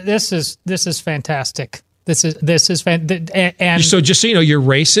 I mean, this is fantastic. This is and so just so you know, you're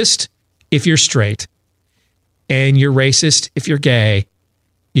racist if you're straight. And you're racist if you're gay.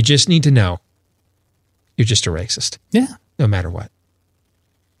 You just need to know you're just a racist. Yeah. No matter what.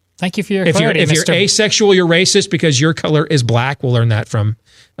 Thank you for your clarity, if you're asexual, you're racist because your color is black. We'll learn that from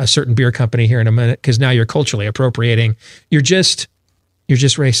a certain beer company here in a minute, because now you're culturally appropriating. You're just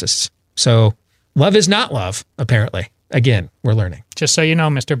racists. So love is not love, apparently. Again, we're learning. Just so you know,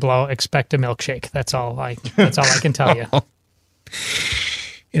 Mr. Blow, expect a milkshake. That's all I can tell you.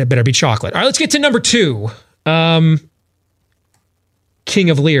 It better be chocolate. All right, let's get to number 2. King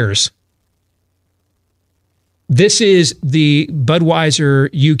of Lears. This is the Budweiser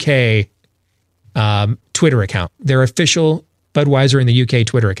UK Twitter account, their official Budweiser in the UK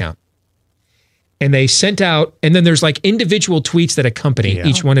Twitter account. And they sent out, and then there's like individual tweets that accompany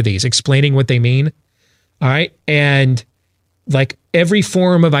each one of these explaining what they mean. All right. And like every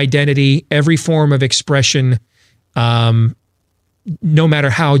form of identity, every form of expression, no matter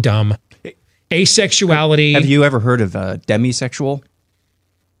how dumb, asexuality. Have you ever heard of demisexual?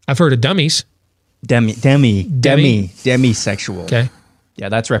 I've heard of dummies. Demisexual. Okay. Yeah,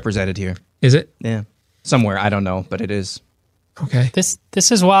 that's represented here. Is it? Yeah. Somewhere, I don't know, but it is. Okay.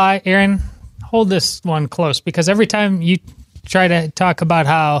 This is why, Aaron, hold this one close, because every time you try to talk about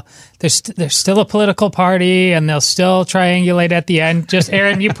how there's still a political party and they'll still triangulate at the end, just,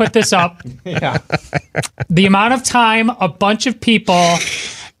 Aaron, you put this up. Yeah. The amount of time a bunch of people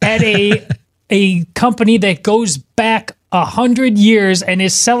at a company that goes back 100 years and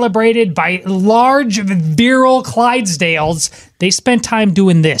is celebrated by large, virile Clydesdales, they spent time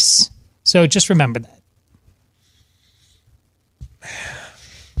doing this. So just remember that.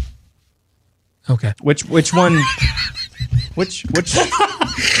 Okay. Which one? Which?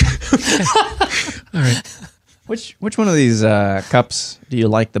 All right. Which one of these cups do you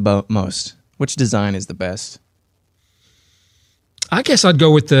like the most? Which design is the best? I guess I'd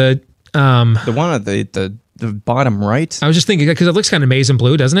go with the one at the bottom right. I was just thinking because it looks kind of maize and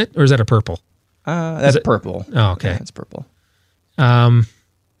blue, doesn't it? Or is that a purple? That's purple. Oh, okay. Yeah, that's purple.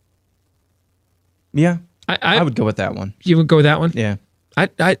 Yeah, I would go with that one. You would go with that one? Yeah.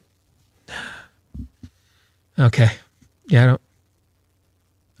 Okay. Yeah,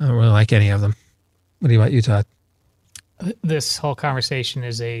 I don't really like any of them. What about you, Todd? This whole conversation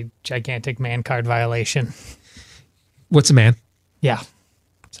is a gigantic man card violation. What's a man? Yeah.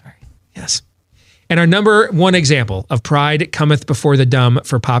 Sorry. Yes. And our number one example of pride cometh before the dumb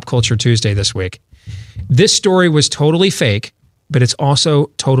for Pop Culture Tuesday this week. This story was totally fake, but it's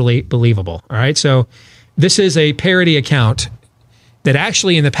also totally believable. All right. So this is a parody account that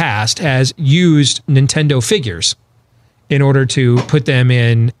actually in the past has used Nintendo figures in order to put them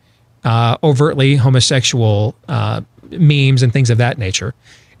in overtly homosexual memes and things of that nature.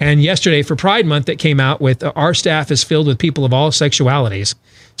 And yesterday for Pride Month, it came out with our staff is filled with people of all sexualities.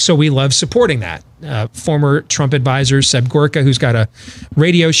 So we love supporting that. Former Trump advisor Seb Gorka, who's got a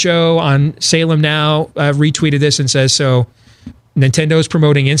radio show on Salem Now, retweeted this and says, so Nintendo's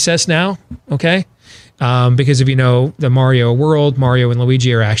promoting incest now, okay? Because if you know the Mario world, Mario and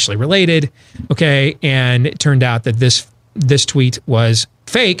Luigi are actually related, okay? And it turned out that this tweet was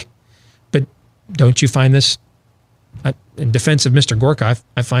fake, but don't you find this, in defense of Mr. Gorka,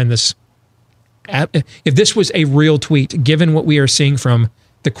 I find this, if this was a real tweet, given what we are seeing from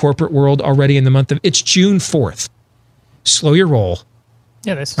the corporate world already in the month of, it's June 4th. Slow your roll.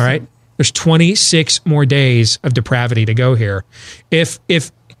 Yeah, this is all right. There's 26 more days of depravity to go here. If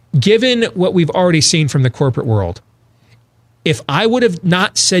given what we've already seen from the corporate world, if I would have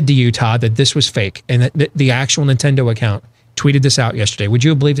not said to you, Todd, that this was fake and that the actual Nintendo account tweeted this out yesterday, would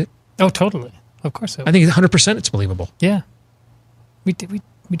you have believed it? Oh, totally. Of course. I think 100% it's believable. Yeah. We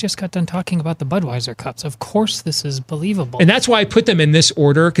just got done talking about the Budweiser cups. Of course this is believable. And that's why I put them in this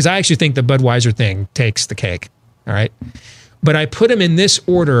order, because I actually think the Budweiser thing takes the cake. All right. But I put them in this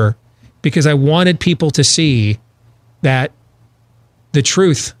order because I wanted people to see that the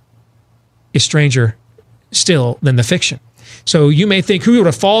truth is stranger still than the fiction. So you may think, who would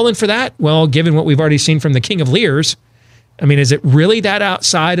have fallen for that? Well, given what we've already seen from the King of Lears, I mean, is it really that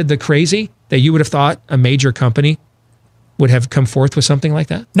outside of the crazy that you would have thought a major company would have come forth with something like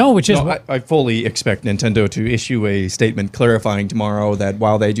that? No, which is... No, I fully expect Nintendo to issue a statement clarifying tomorrow that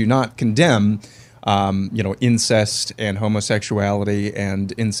while they do not condemn incest and homosexuality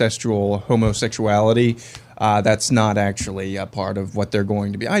and incestual homosexuality, that's not actually a part of what they're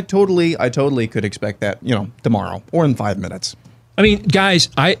going to be. I totally could expect that, tomorrow or in 5 minutes. I mean, guys,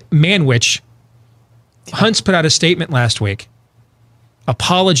 Manwich, Hunt's put out a statement last week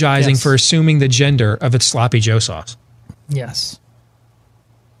apologizing for assuming the gender of its sloppy Joe sauce. Yes.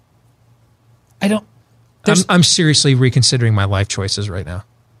 I'm seriously reconsidering my life choices right now.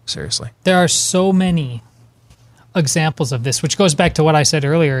 Seriously. There are so many examples of this, which goes back to what I said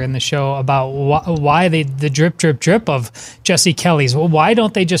earlier in the show about why the drip of Jesse Kelly's. Well, why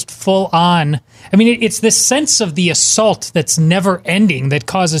don't they just full on? I mean, it's this sense of the assault that's never ending that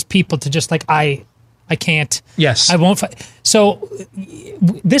causes people to just like, I can't. Yes. I won't fight. So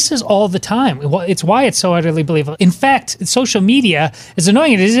this is all the time. It's why it's so utterly believable. In fact, social media, as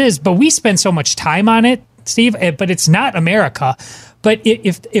annoying as it is, but we spend so much time on it, Steve, but it's not America. But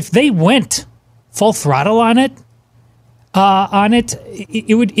if they went full throttle on it,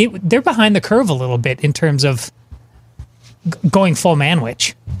 they're behind the curve a little bit in terms of going full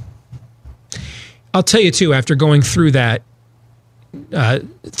Manwich. I'll tell you too, after going through that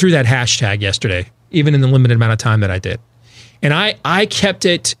hashtag yesterday, even in the limited amount of time that I did, and I kept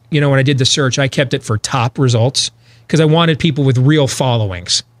it, when I did the search, I kept it for top results because I wanted people with real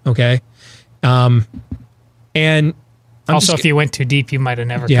followings. Okay. And also, if you went too deep, you might have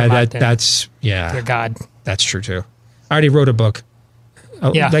never come out there. That's Dear God. That's true too. I already wrote a book.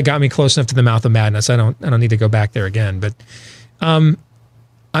 That got me close enough to the mouth of madness. I don't need to go back there again. But I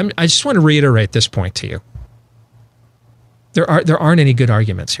just want to reiterate this point to you. There aren't any good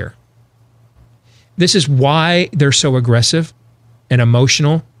arguments here. This is why they're so aggressive and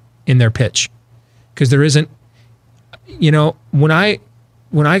emotional in their pitch, because there isn't. When I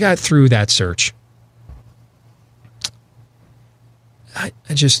got through that search,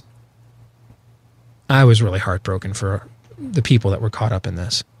 I was really heartbroken for the people that were caught up in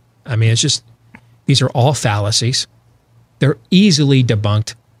this. I mean, these are all fallacies. They're easily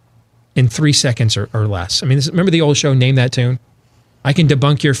debunked in 3 seconds or less. I mean, remember the old show, Name That Tune? I can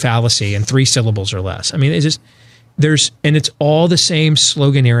debunk your fallacy in 3 syllables or less. I mean, and it's all the same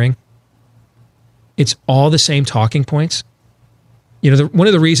sloganeering. It's all the same talking points. One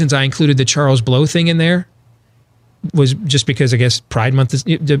of the reasons I included the Charles Blow thing in there was just because I guess Pride Month is,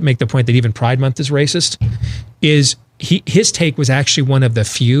 to make the point that even Pride Month is racist, is his take was actually one of the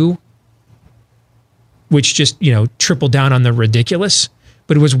few which just, tripled down on the ridiculous,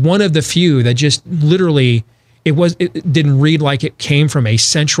 but it was one of the few that just literally, it didn't read like it came from a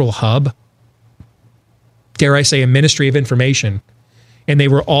central hub, dare I say a Ministry of Information, and they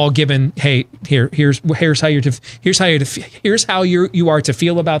were all given, hey, here's how you are to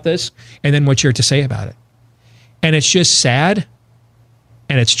feel about this, and then what you're to say about it. And it's just sad,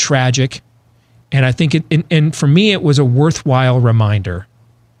 and it's tragic, and I think and for me, it was a worthwhile reminder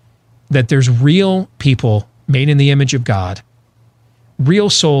that there's real people made in the image of God, real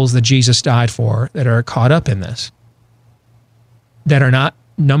souls that Jesus died for, that are caught up in this, that are not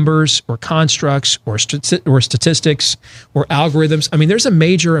numbers or constructs or statistics or algorithms. I mean, there's a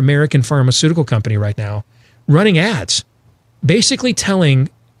major American pharmaceutical company right now running ads, basically telling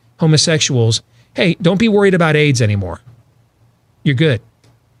homosexuals, hey, don't be worried about AIDS anymore. You're good.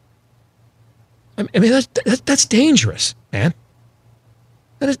 I mean, that's dangerous, man.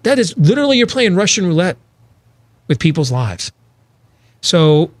 That is literally, you're playing Russian roulette with people's lives.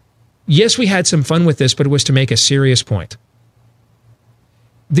 So, yes, we had some fun with this, but it was to make a serious point.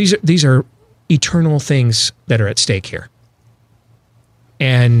 These are eternal things that are at stake here.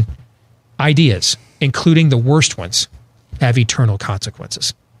 And ideas, including the worst ones, have eternal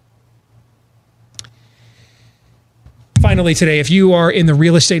consequences. Finally today, if you are in the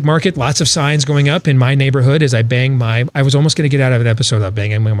real estate market, lots of signs going up in my neighborhood as I bang I was almost going to get out of an episode of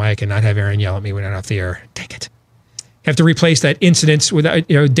banging my mic and not have Aaron yell at me when I'm off the air. Dang it. Have to replace that incidents without,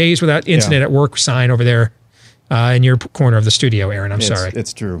 days without incident at work sign over there in your corner of the studio, Aaron. I'm sorry.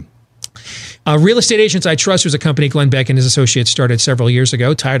 It's true. Real Estate Agents I Trust was a company Glenn Beck and his associates started several years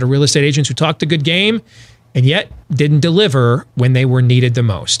ago. Tired of real estate agents who talked a good game and yet didn't deliver when they were needed the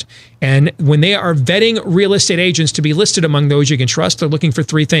most. And when they are vetting real estate agents to be listed among those you can trust, they're looking for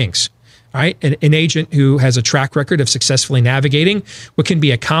 3 things. All right, an agent who has a track record of successfully navigating what can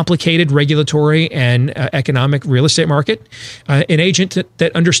be a complicated regulatory and economic real estate market. An agent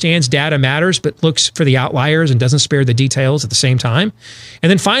that understands data matters but looks for the outliers and doesn't spare the details at the same time. And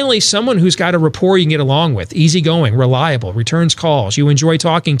then finally, someone who's got a rapport you can get along with, easygoing, reliable, returns calls, you enjoy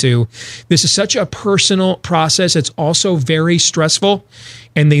talking to. This is such a personal process. It's also very stressful,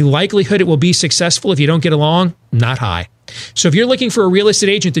 and the likelihood it will be successful if you don't get along, not high. So if you're looking for a real estate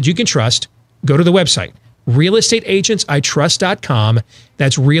agent that you can trust, go to the website, realestateagentsitrust.com.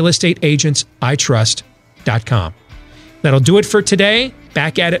 That's realestateagentsitrust.com. That'll do it for today.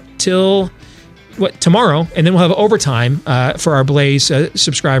 Back at it till tomorrow, and then we'll have overtime for our Blaze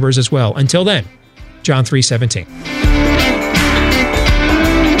subscribers as well. Until then, John 3:17.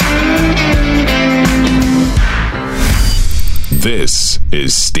 This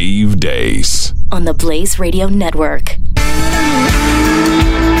is Steve Deace on the Blaze Radio Network.